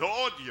the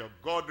Lord your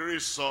God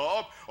raise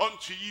up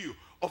unto you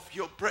of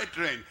your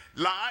brethren,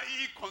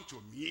 like unto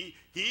me,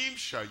 him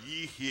shall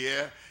ye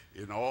hear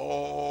in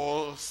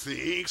all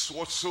things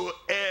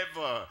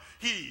whatsoever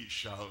he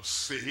shall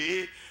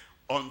say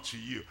unto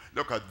you.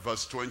 Look at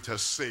verse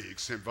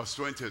 26. In verse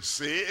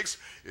 26,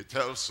 it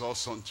tells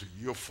us, unto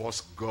you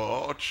first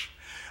God,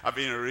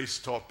 having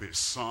raised up his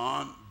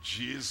son,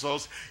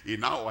 Jesus, he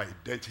now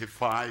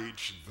identified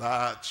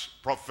that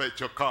prophet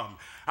to come.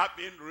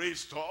 Having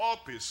raised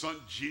up his son,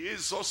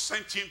 Jesus,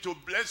 sent him to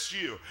bless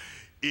you,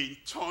 in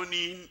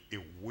turning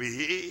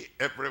away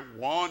every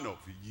one of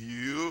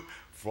you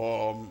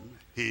from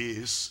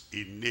his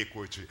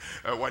iniquity.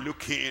 We're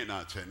looking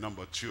at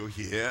number 2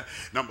 here.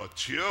 Number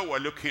 2, we're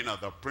looking at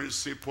the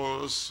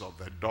principles of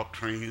the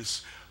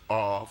doctrines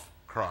of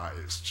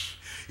Christ.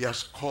 He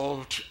has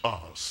called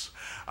us,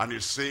 and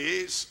he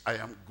says, I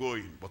am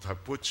going, but I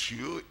put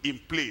you in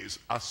place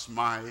as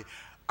my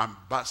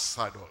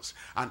ambassadors.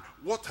 And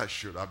what I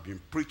should have been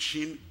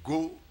preaching,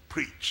 go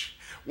preach.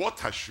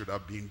 What I should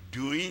have been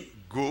doing,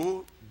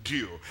 go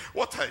do.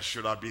 What I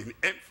should have been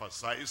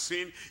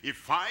emphasizing,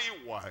 if I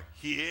were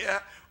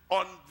here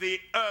on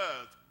the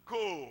earth,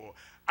 go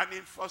and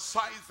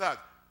emphasize that.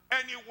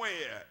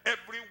 Anywhere,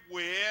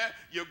 everywhere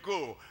you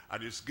go.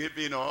 And it's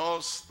giving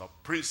us the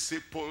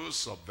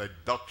principles of the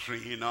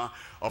doctrine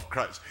of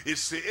Christ. It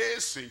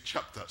says in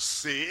chapter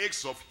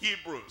 6 of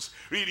Hebrews,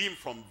 reading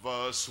from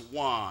verse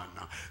 1,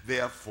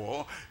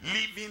 therefore,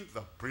 leaving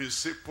the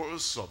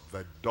principles of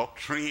the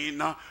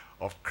doctrine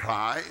of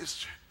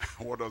Christ.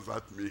 What does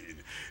that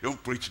mean?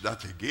 Don't preach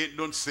that again.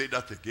 Don't say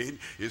that again.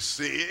 It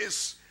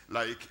says,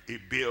 like a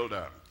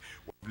builder,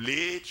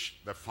 laid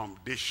the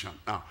foundation.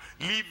 Now,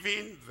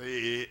 leaving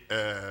the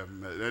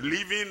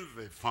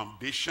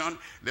foundation,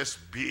 let's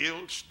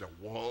build the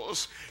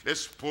walls,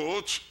 let's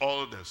put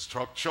all the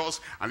structures,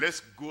 and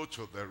let's go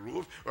to the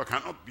roof. We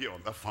cannot be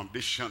on the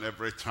foundation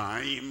every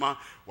time.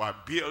 We're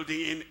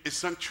building a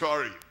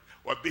sanctuary.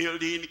 We're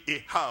building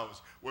a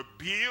house. We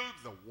build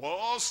the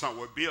walls and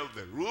we build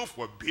the roof.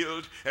 We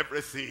build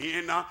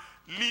everything.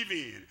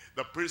 Leaving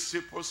the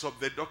principles of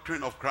the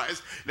doctrine of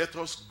Christ, let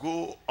us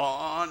go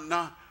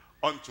on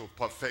unto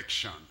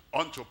perfection.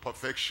 Unto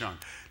perfection.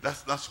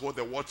 That's what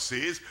the word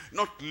says.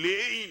 Not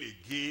laying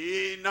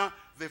again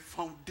the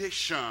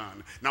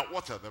foundation. Now,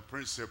 what are the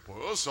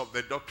principles of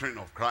the doctrine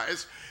of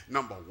Christ?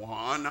 Number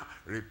one,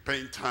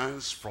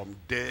 repentance from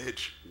dead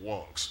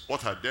works.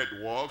 What are dead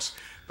works?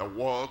 The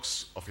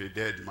works of a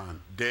dead man.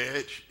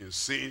 Dead in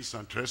sins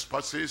and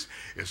trespasses.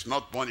 Is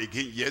not born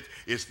again yet.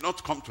 Is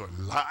not come to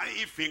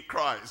life in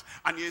Christ.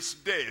 And he is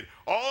dead.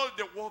 All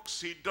the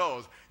works he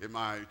does. He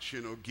might,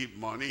 give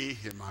money.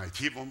 He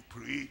might even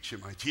preach. He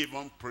might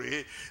even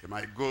pray. He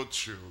might go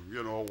to,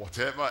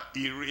 whatever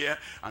area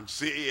and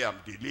say, I'm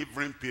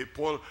delivering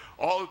people.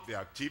 All the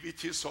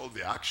activities, all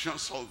the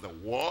actions, all the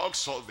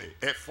works, all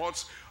the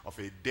efforts of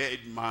a dead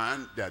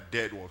man, they are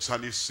dead works.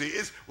 And he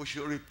says we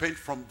should repent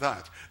from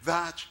that.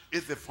 That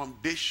is the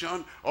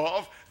foundation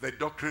of the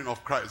doctrine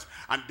of Christ.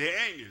 And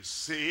then he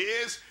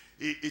says,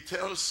 he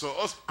tells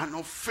us, and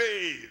of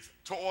faith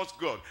towards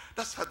God.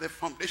 That's how the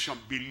foundation.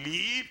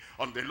 Believe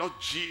on the Lord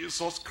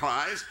Jesus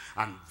Christ,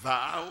 and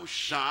thou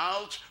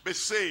shalt be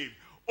saved.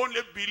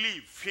 Only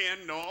believe, fear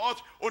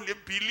not, only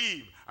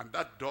believe. And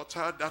that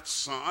daughter, that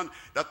son,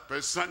 that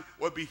person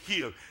will be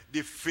healed.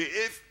 The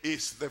faith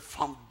is the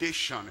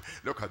foundation.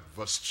 Look at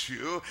verse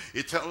 2.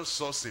 It tells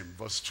us in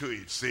verse 2,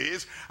 it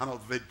says, and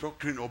of the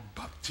doctrine of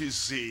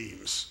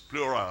baptisms,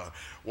 plural,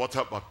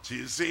 water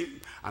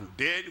baptism, and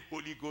then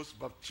Holy Ghost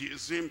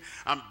baptism,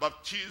 and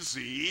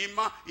baptism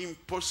in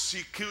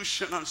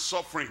persecution and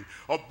suffering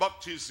of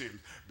baptism,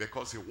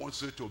 because he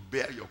wants you to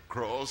bear your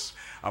cross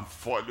and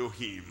follow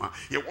him.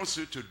 He wants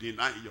you to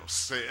deny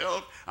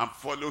yourself and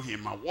follow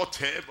him. And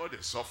whatever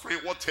the suffering,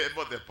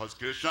 whatever the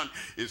persecution,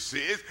 it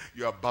says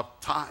you are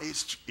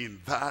baptized in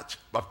that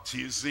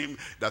baptism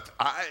that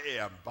I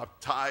am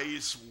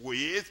baptized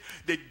with,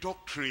 the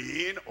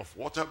doctrine of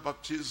water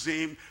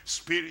baptism,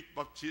 spirit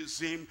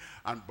baptism,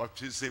 and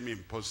baptism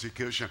in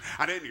persecution.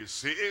 And then it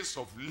says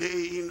of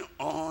laying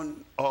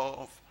on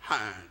of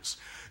hands.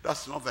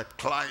 That's not the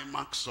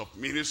climax of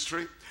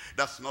ministry.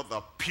 That's not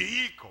the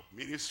peak of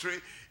ministry.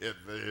 It's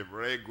the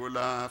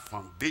regular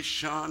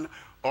foundation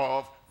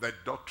of the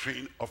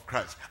doctrine of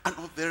Christ, and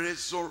of the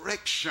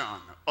resurrection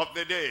of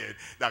the dead,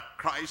 that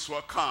Christ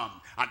will come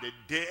and the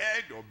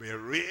dead will be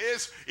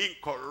raised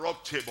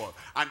incorruptible,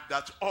 and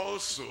that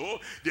also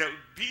there'll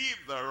be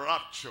the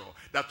rapture,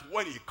 that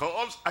when he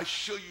comes, I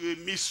show you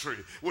a mystery.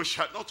 We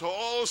shall not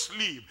all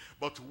sleep,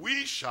 but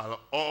we shall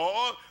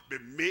all be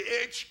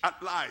made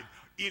alive.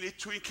 In a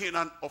twinkling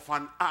of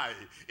an eye,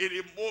 in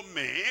a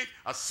moment,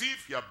 as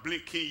if you are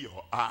blinking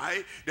your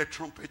eye, the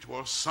trumpet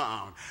will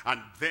sound, and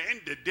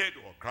then the dead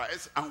will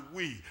rise, and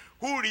we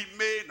who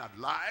remain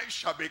alive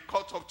shall be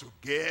caught up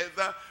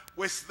together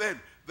with them.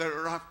 The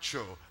rapture,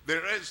 the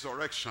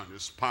resurrection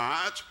is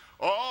part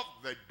of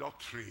the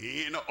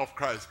doctrine of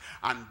Christ,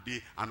 and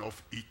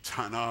of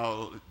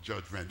eternal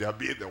judgment. There'll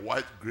be the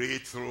white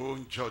great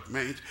throne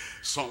judgment.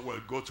 Some will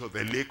go to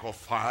the lake of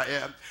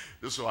fire.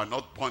 Those who are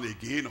not born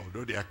again,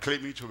 although they are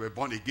claiming to be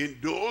born again,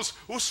 those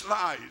whose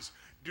lives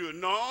do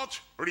not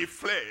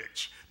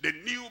reflect the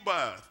new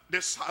birth,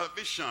 the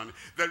salvation,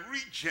 the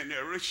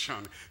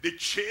regeneration, the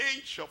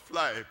change of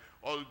life.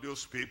 All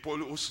those people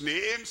whose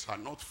names are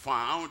not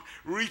found,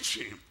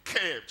 reaching,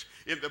 kept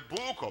in the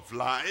book of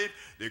life,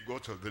 they go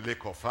to the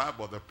lake of fire.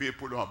 But the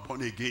people who are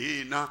born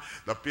again,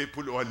 the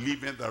people who are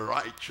living the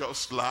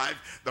righteous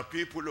life, the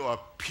people who are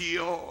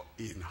pure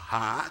in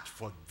heart,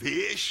 for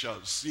they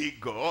shall see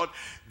God,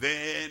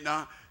 then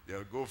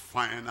they'll go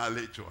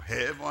finally to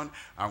heaven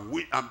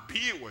and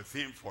be with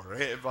him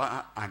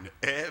forever and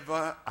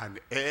ever and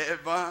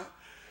ever.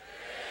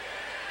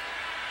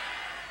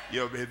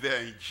 You'll be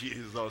there in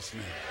Jesus'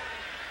 name.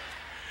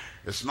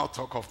 It's not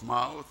talk of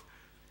mouth,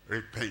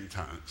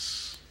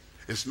 repentance.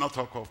 It's not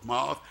talk of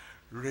mouth,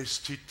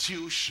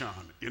 restitution.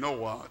 You know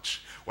what?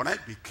 When I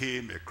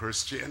became a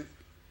Christian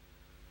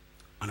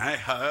and I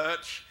heard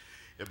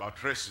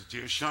about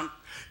restitution,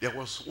 there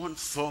was one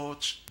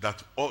thought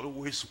that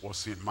always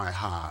was in my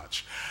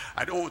heart.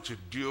 I don't want to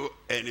do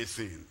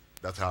anything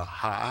that I'll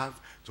have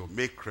to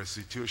make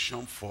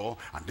restitution for,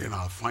 and then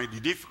I'll find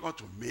it difficult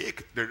to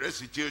make the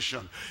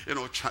restitution.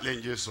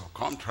 Challenges will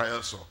come,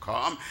 trials will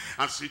come,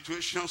 and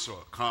situations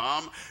will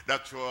come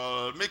that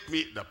will make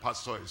me, the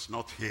pastor is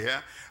not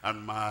here,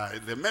 and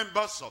the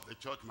members of the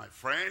church, my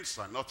friends,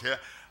 are not here.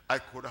 I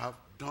could have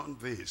done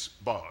this,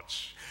 but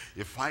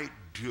if I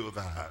do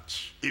that,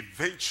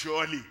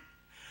 eventually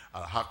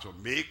I'll have to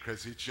make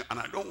restitution, and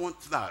I don't want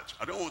that.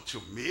 I don't want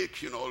to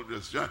make, all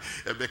this,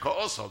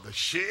 because of the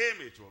shame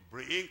it will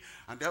bring,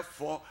 and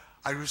therefore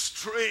I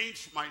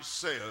restrained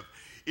myself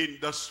in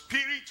the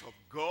Spirit of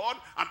God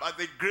and by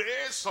the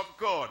grace of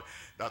God,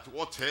 that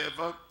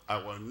whatever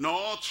I will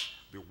not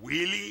be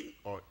willing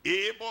or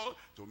able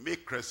to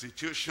make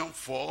restitution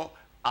for,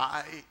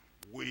 I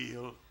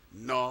will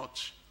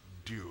not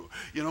do.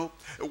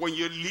 When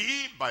you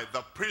live by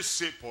the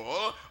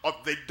principle of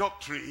the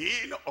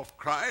doctrine of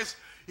Christ,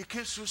 it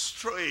keeps you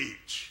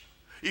straight,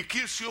 it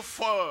keeps you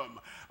firm,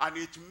 and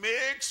it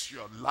makes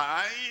your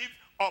life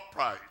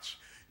upright.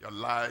 your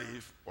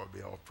life will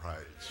be upright.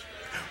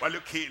 We're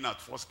looking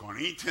at 1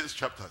 Corinthians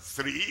chapter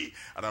 3,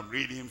 and I'm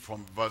reading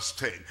from verse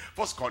 10.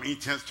 1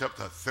 Corinthians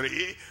chapter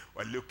 3,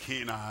 we're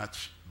looking at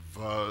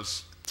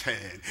verse 10.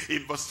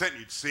 In verse 10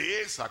 it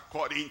says,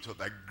 according to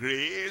the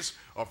grace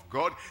of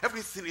God,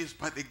 everything is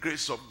by the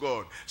grace of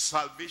God.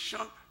 Salvation,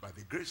 by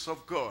the grace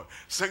of God.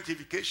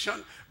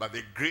 Sanctification, by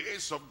the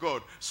grace of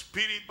God.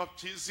 Spirit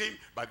baptism,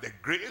 by the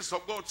grace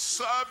of God.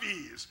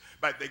 Service,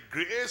 by the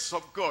grace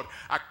of God.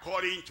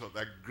 According to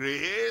the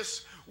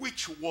grace,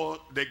 which was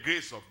the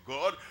grace of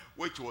God,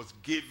 which was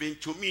given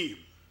to me.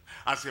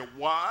 As a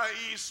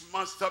wise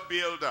master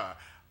builder,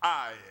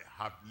 I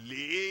have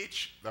laid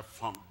the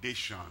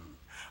foundation.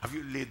 Have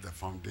you laid the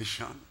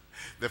foundation?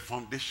 The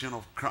foundation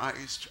of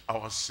Christ,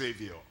 our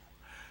Savior.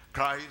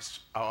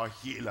 Christ, our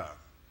healer.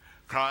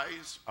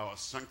 Christ, our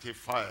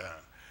sanctifier.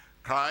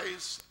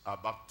 Christ, our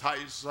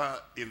baptizer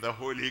in the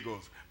Holy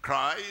Ghost.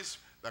 Christ,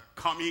 the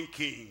coming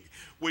King.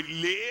 We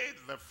laid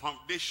the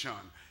foundation.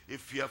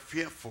 If you are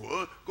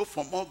fearful, go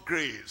for more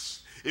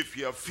grace. If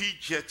you are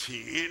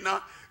fidgeting,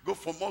 go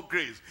for more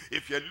grace.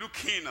 If you're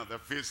looking at the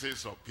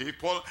faces of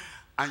people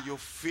and you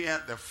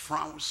fear the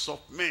frowns of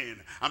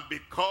men, and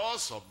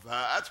because of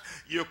that,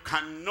 you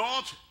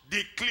cannot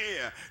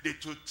declare the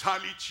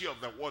totality of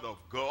the word of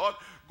God,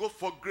 go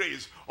for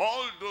grace.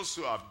 All those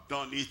who have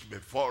done it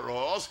before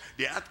us,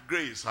 they had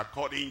grace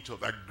according to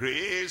the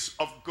grace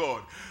of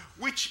God,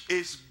 which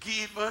is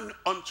given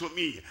unto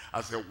me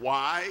as a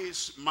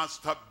wise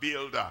master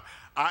builder.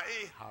 I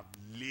have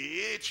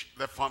laid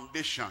the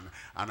foundation,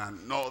 and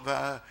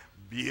another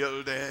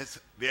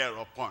buildeth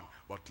thereupon.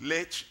 But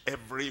let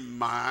every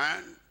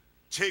man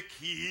take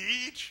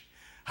heed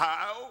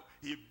how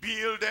he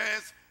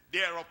buildeth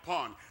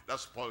thereupon.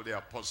 That's Paul the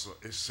apostle.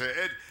 He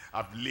said,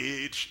 I've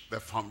laid the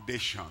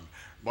foundation.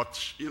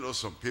 But you know,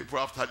 some people,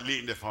 after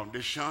laying the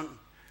foundation,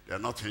 they're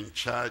not in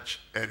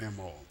charge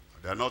anymore.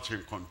 They're not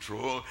in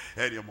control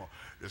anymore.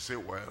 They say,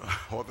 well,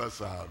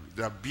 others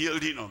they're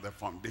building on the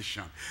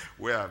foundation.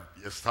 We have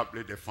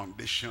established the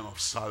foundation of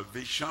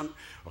salvation,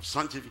 of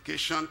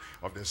sanctification,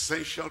 of the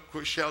essential,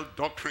 crucial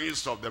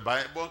doctrines of the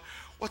Bible.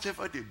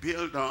 Whatever they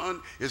build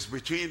on is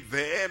between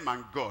them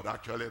and God.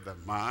 Actually, the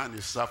man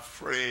is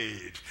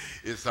afraid.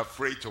 He's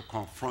afraid to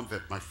confront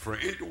that. My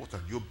friend, what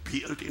are you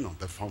building on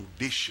the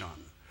foundation?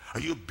 Are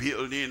you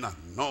building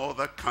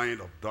another kind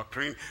of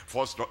doctrine?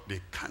 First,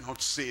 they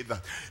cannot say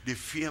that. They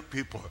fear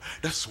people.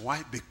 That's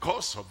why,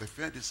 because of the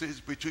fear, they say it's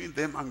between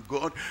them and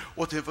God.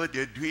 Whatever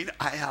they're doing,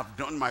 I have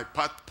done my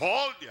part.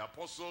 Paul, the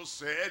apostle,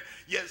 said,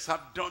 yes,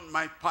 I've done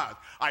my part.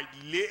 I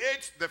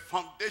laid the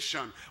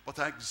foundation, but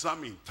I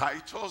examined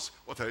Titus.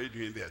 What are you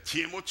doing there?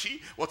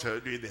 Timothy, what are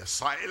you doing there?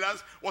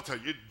 Silas, what are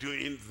you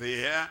doing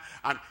there?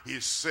 And he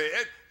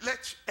said,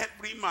 let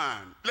every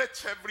man,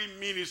 let every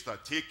minister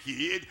take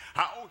heed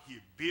how he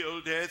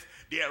buildeth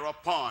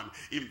thereupon.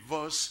 In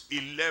verse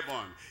 11,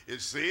 it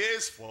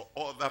says, for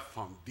other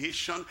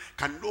foundation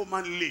can no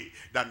man lay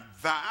than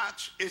that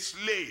is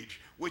laid,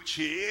 which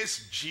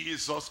is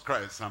Jesus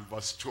Christ. And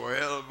verse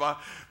 12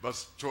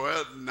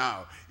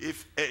 now,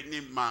 if any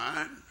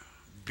man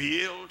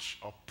build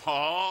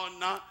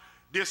upon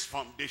this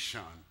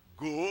foundation,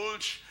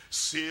 gold,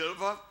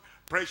 silver,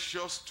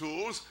 precious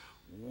tools,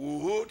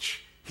 wood,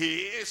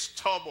 he is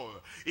stubble.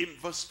 In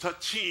verse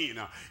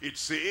 13, it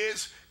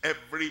says,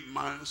 every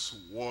man's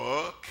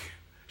work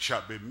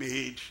shall be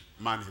made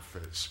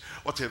manifest.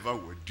 Whatever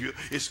we do,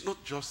 it's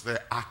not just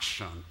the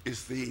action,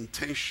 it's the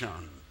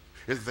intention,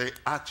 it's the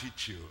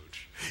attitude,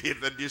 it's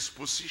the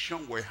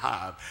disposition we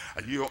have.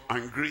 Are you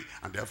angry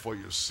and therefore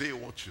you say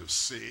what you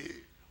say?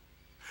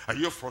 Are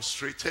you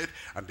frustrated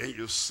and then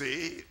you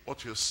say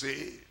what you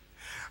say?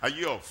 Are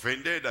you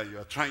offended and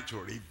you're trying to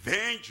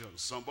revenge on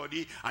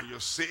somebody and you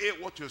say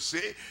what you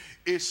say?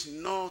 It's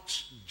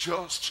not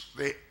just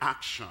the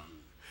action.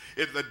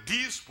 It's the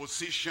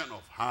disposition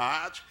of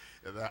heart,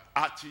 the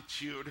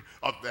attitude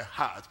of the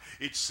heart.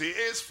 It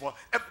says, for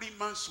every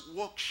man's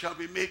work shall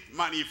be made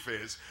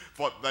manifest,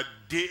 for the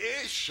day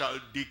shall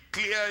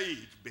declare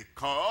it,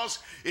 because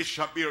it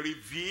shall be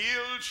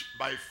revealed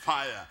by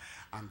fire.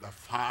 And the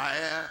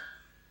fire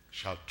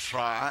shall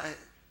try,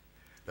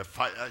 the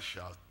fire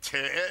shall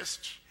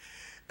test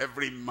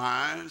every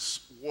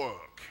man's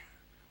work,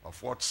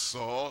 of what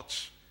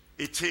sort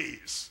it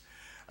is.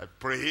 I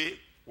pray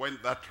when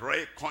that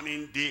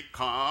reckoning day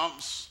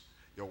comes,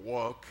 your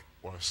work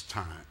will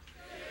stand.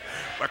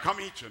 We're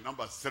coming to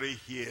number 3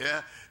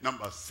 here.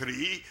 Number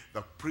 3,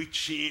 the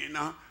preaching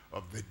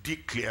of the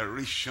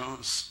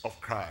declarations of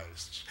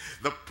Christ.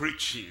 The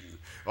preaching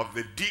of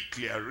the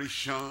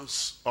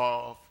declarations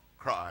of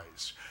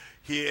Christ.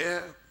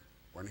 Here,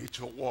 we need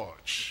to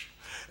watch.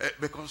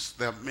 Because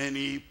there are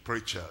many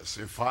preachers.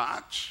 In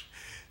fact,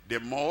 the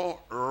more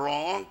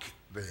wrong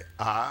they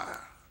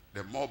are,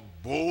 the more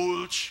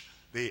bold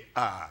they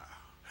are.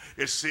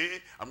 You see,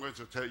 I'm going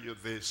to tell you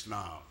this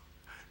now.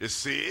 You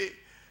see,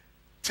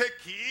 take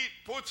it,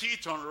 put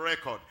it on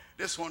record.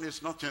 This one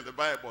is not in the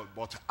Bible,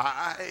 but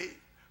I,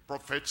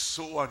 prophet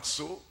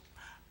so-and-so,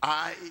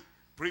 I,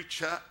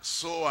 preacher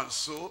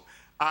so-and-so,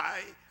 I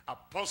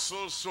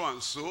Apostle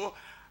so-and-so,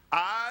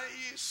 I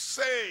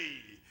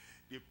say,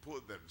 they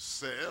put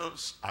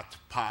themselves at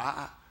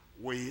par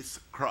with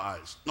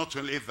Christ. Not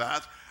only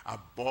that,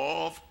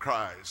 above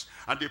Christ.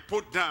 And they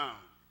put down,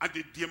 and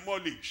they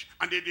demolish,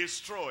 and they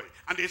destroy,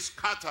 and they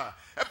scatter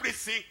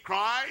everything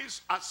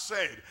Christ has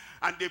said.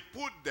 And they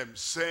put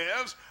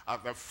themselves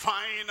at the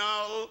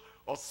final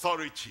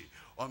authority.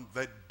 On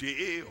the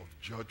day of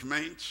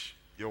judgment,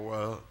 you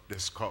will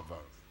discover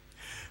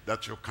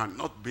that you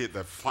cannot be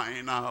the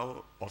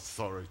final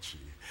authority.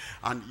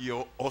 And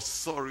your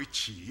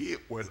authority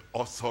will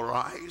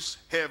authorize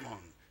heaven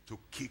to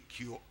kick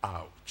you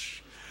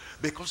out.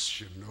 Because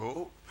you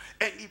know,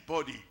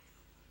 anybody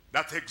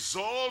that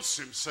exalts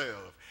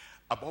himself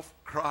above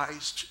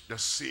Christ the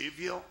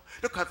Savior,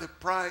 look at the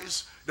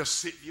price the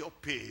Savior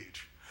paid.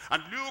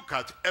 And look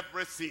at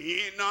everything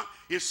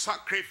he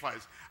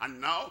sacrificed. And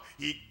now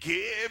he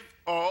gave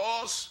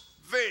us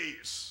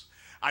this.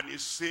 And he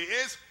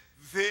says,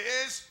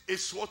 this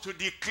is what to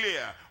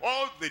declare.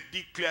 All the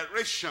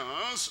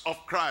declarations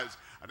of Christ.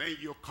 And then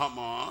you come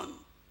on.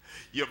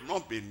 You have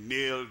not been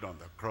nailed on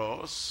the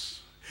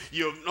cross.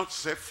 You have not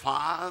said,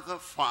 Father,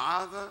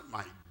 Father,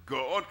 my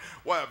God,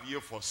 why have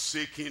you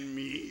forsaken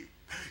me?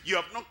 You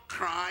have not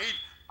cried,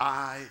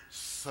 I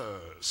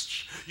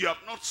thirst. You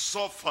have not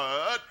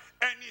suffered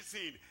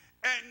anything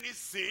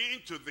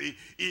to the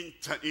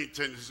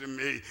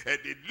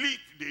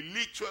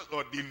literal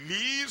or the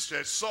least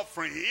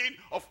suffering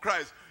of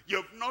Christ. You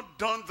have not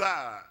done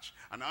that.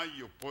 And now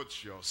you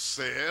put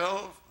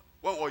yourself,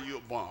 when were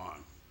you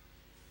born?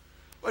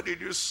 Where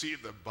did you see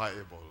the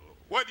Bible?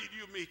 Where did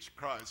you meet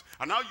Christ?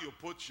 And now you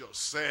put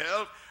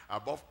yourself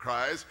above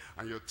Christ,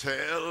 and you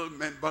tell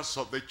members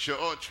of the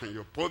church, and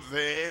you put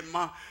them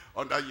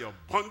under your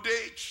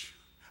bondage,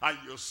 and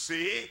you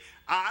say,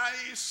 I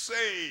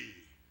say.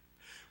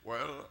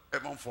 Well,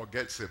 heaven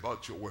forgets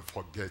about you, will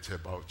forget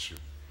about you.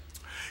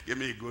 Give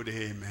me a good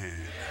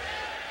amen.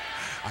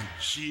 And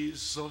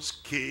Jesus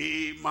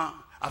came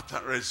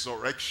after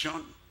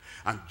resurrection,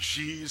 and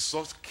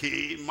Jesus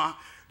came,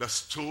 the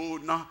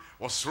stone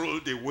was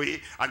rolled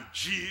away, and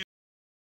Jesus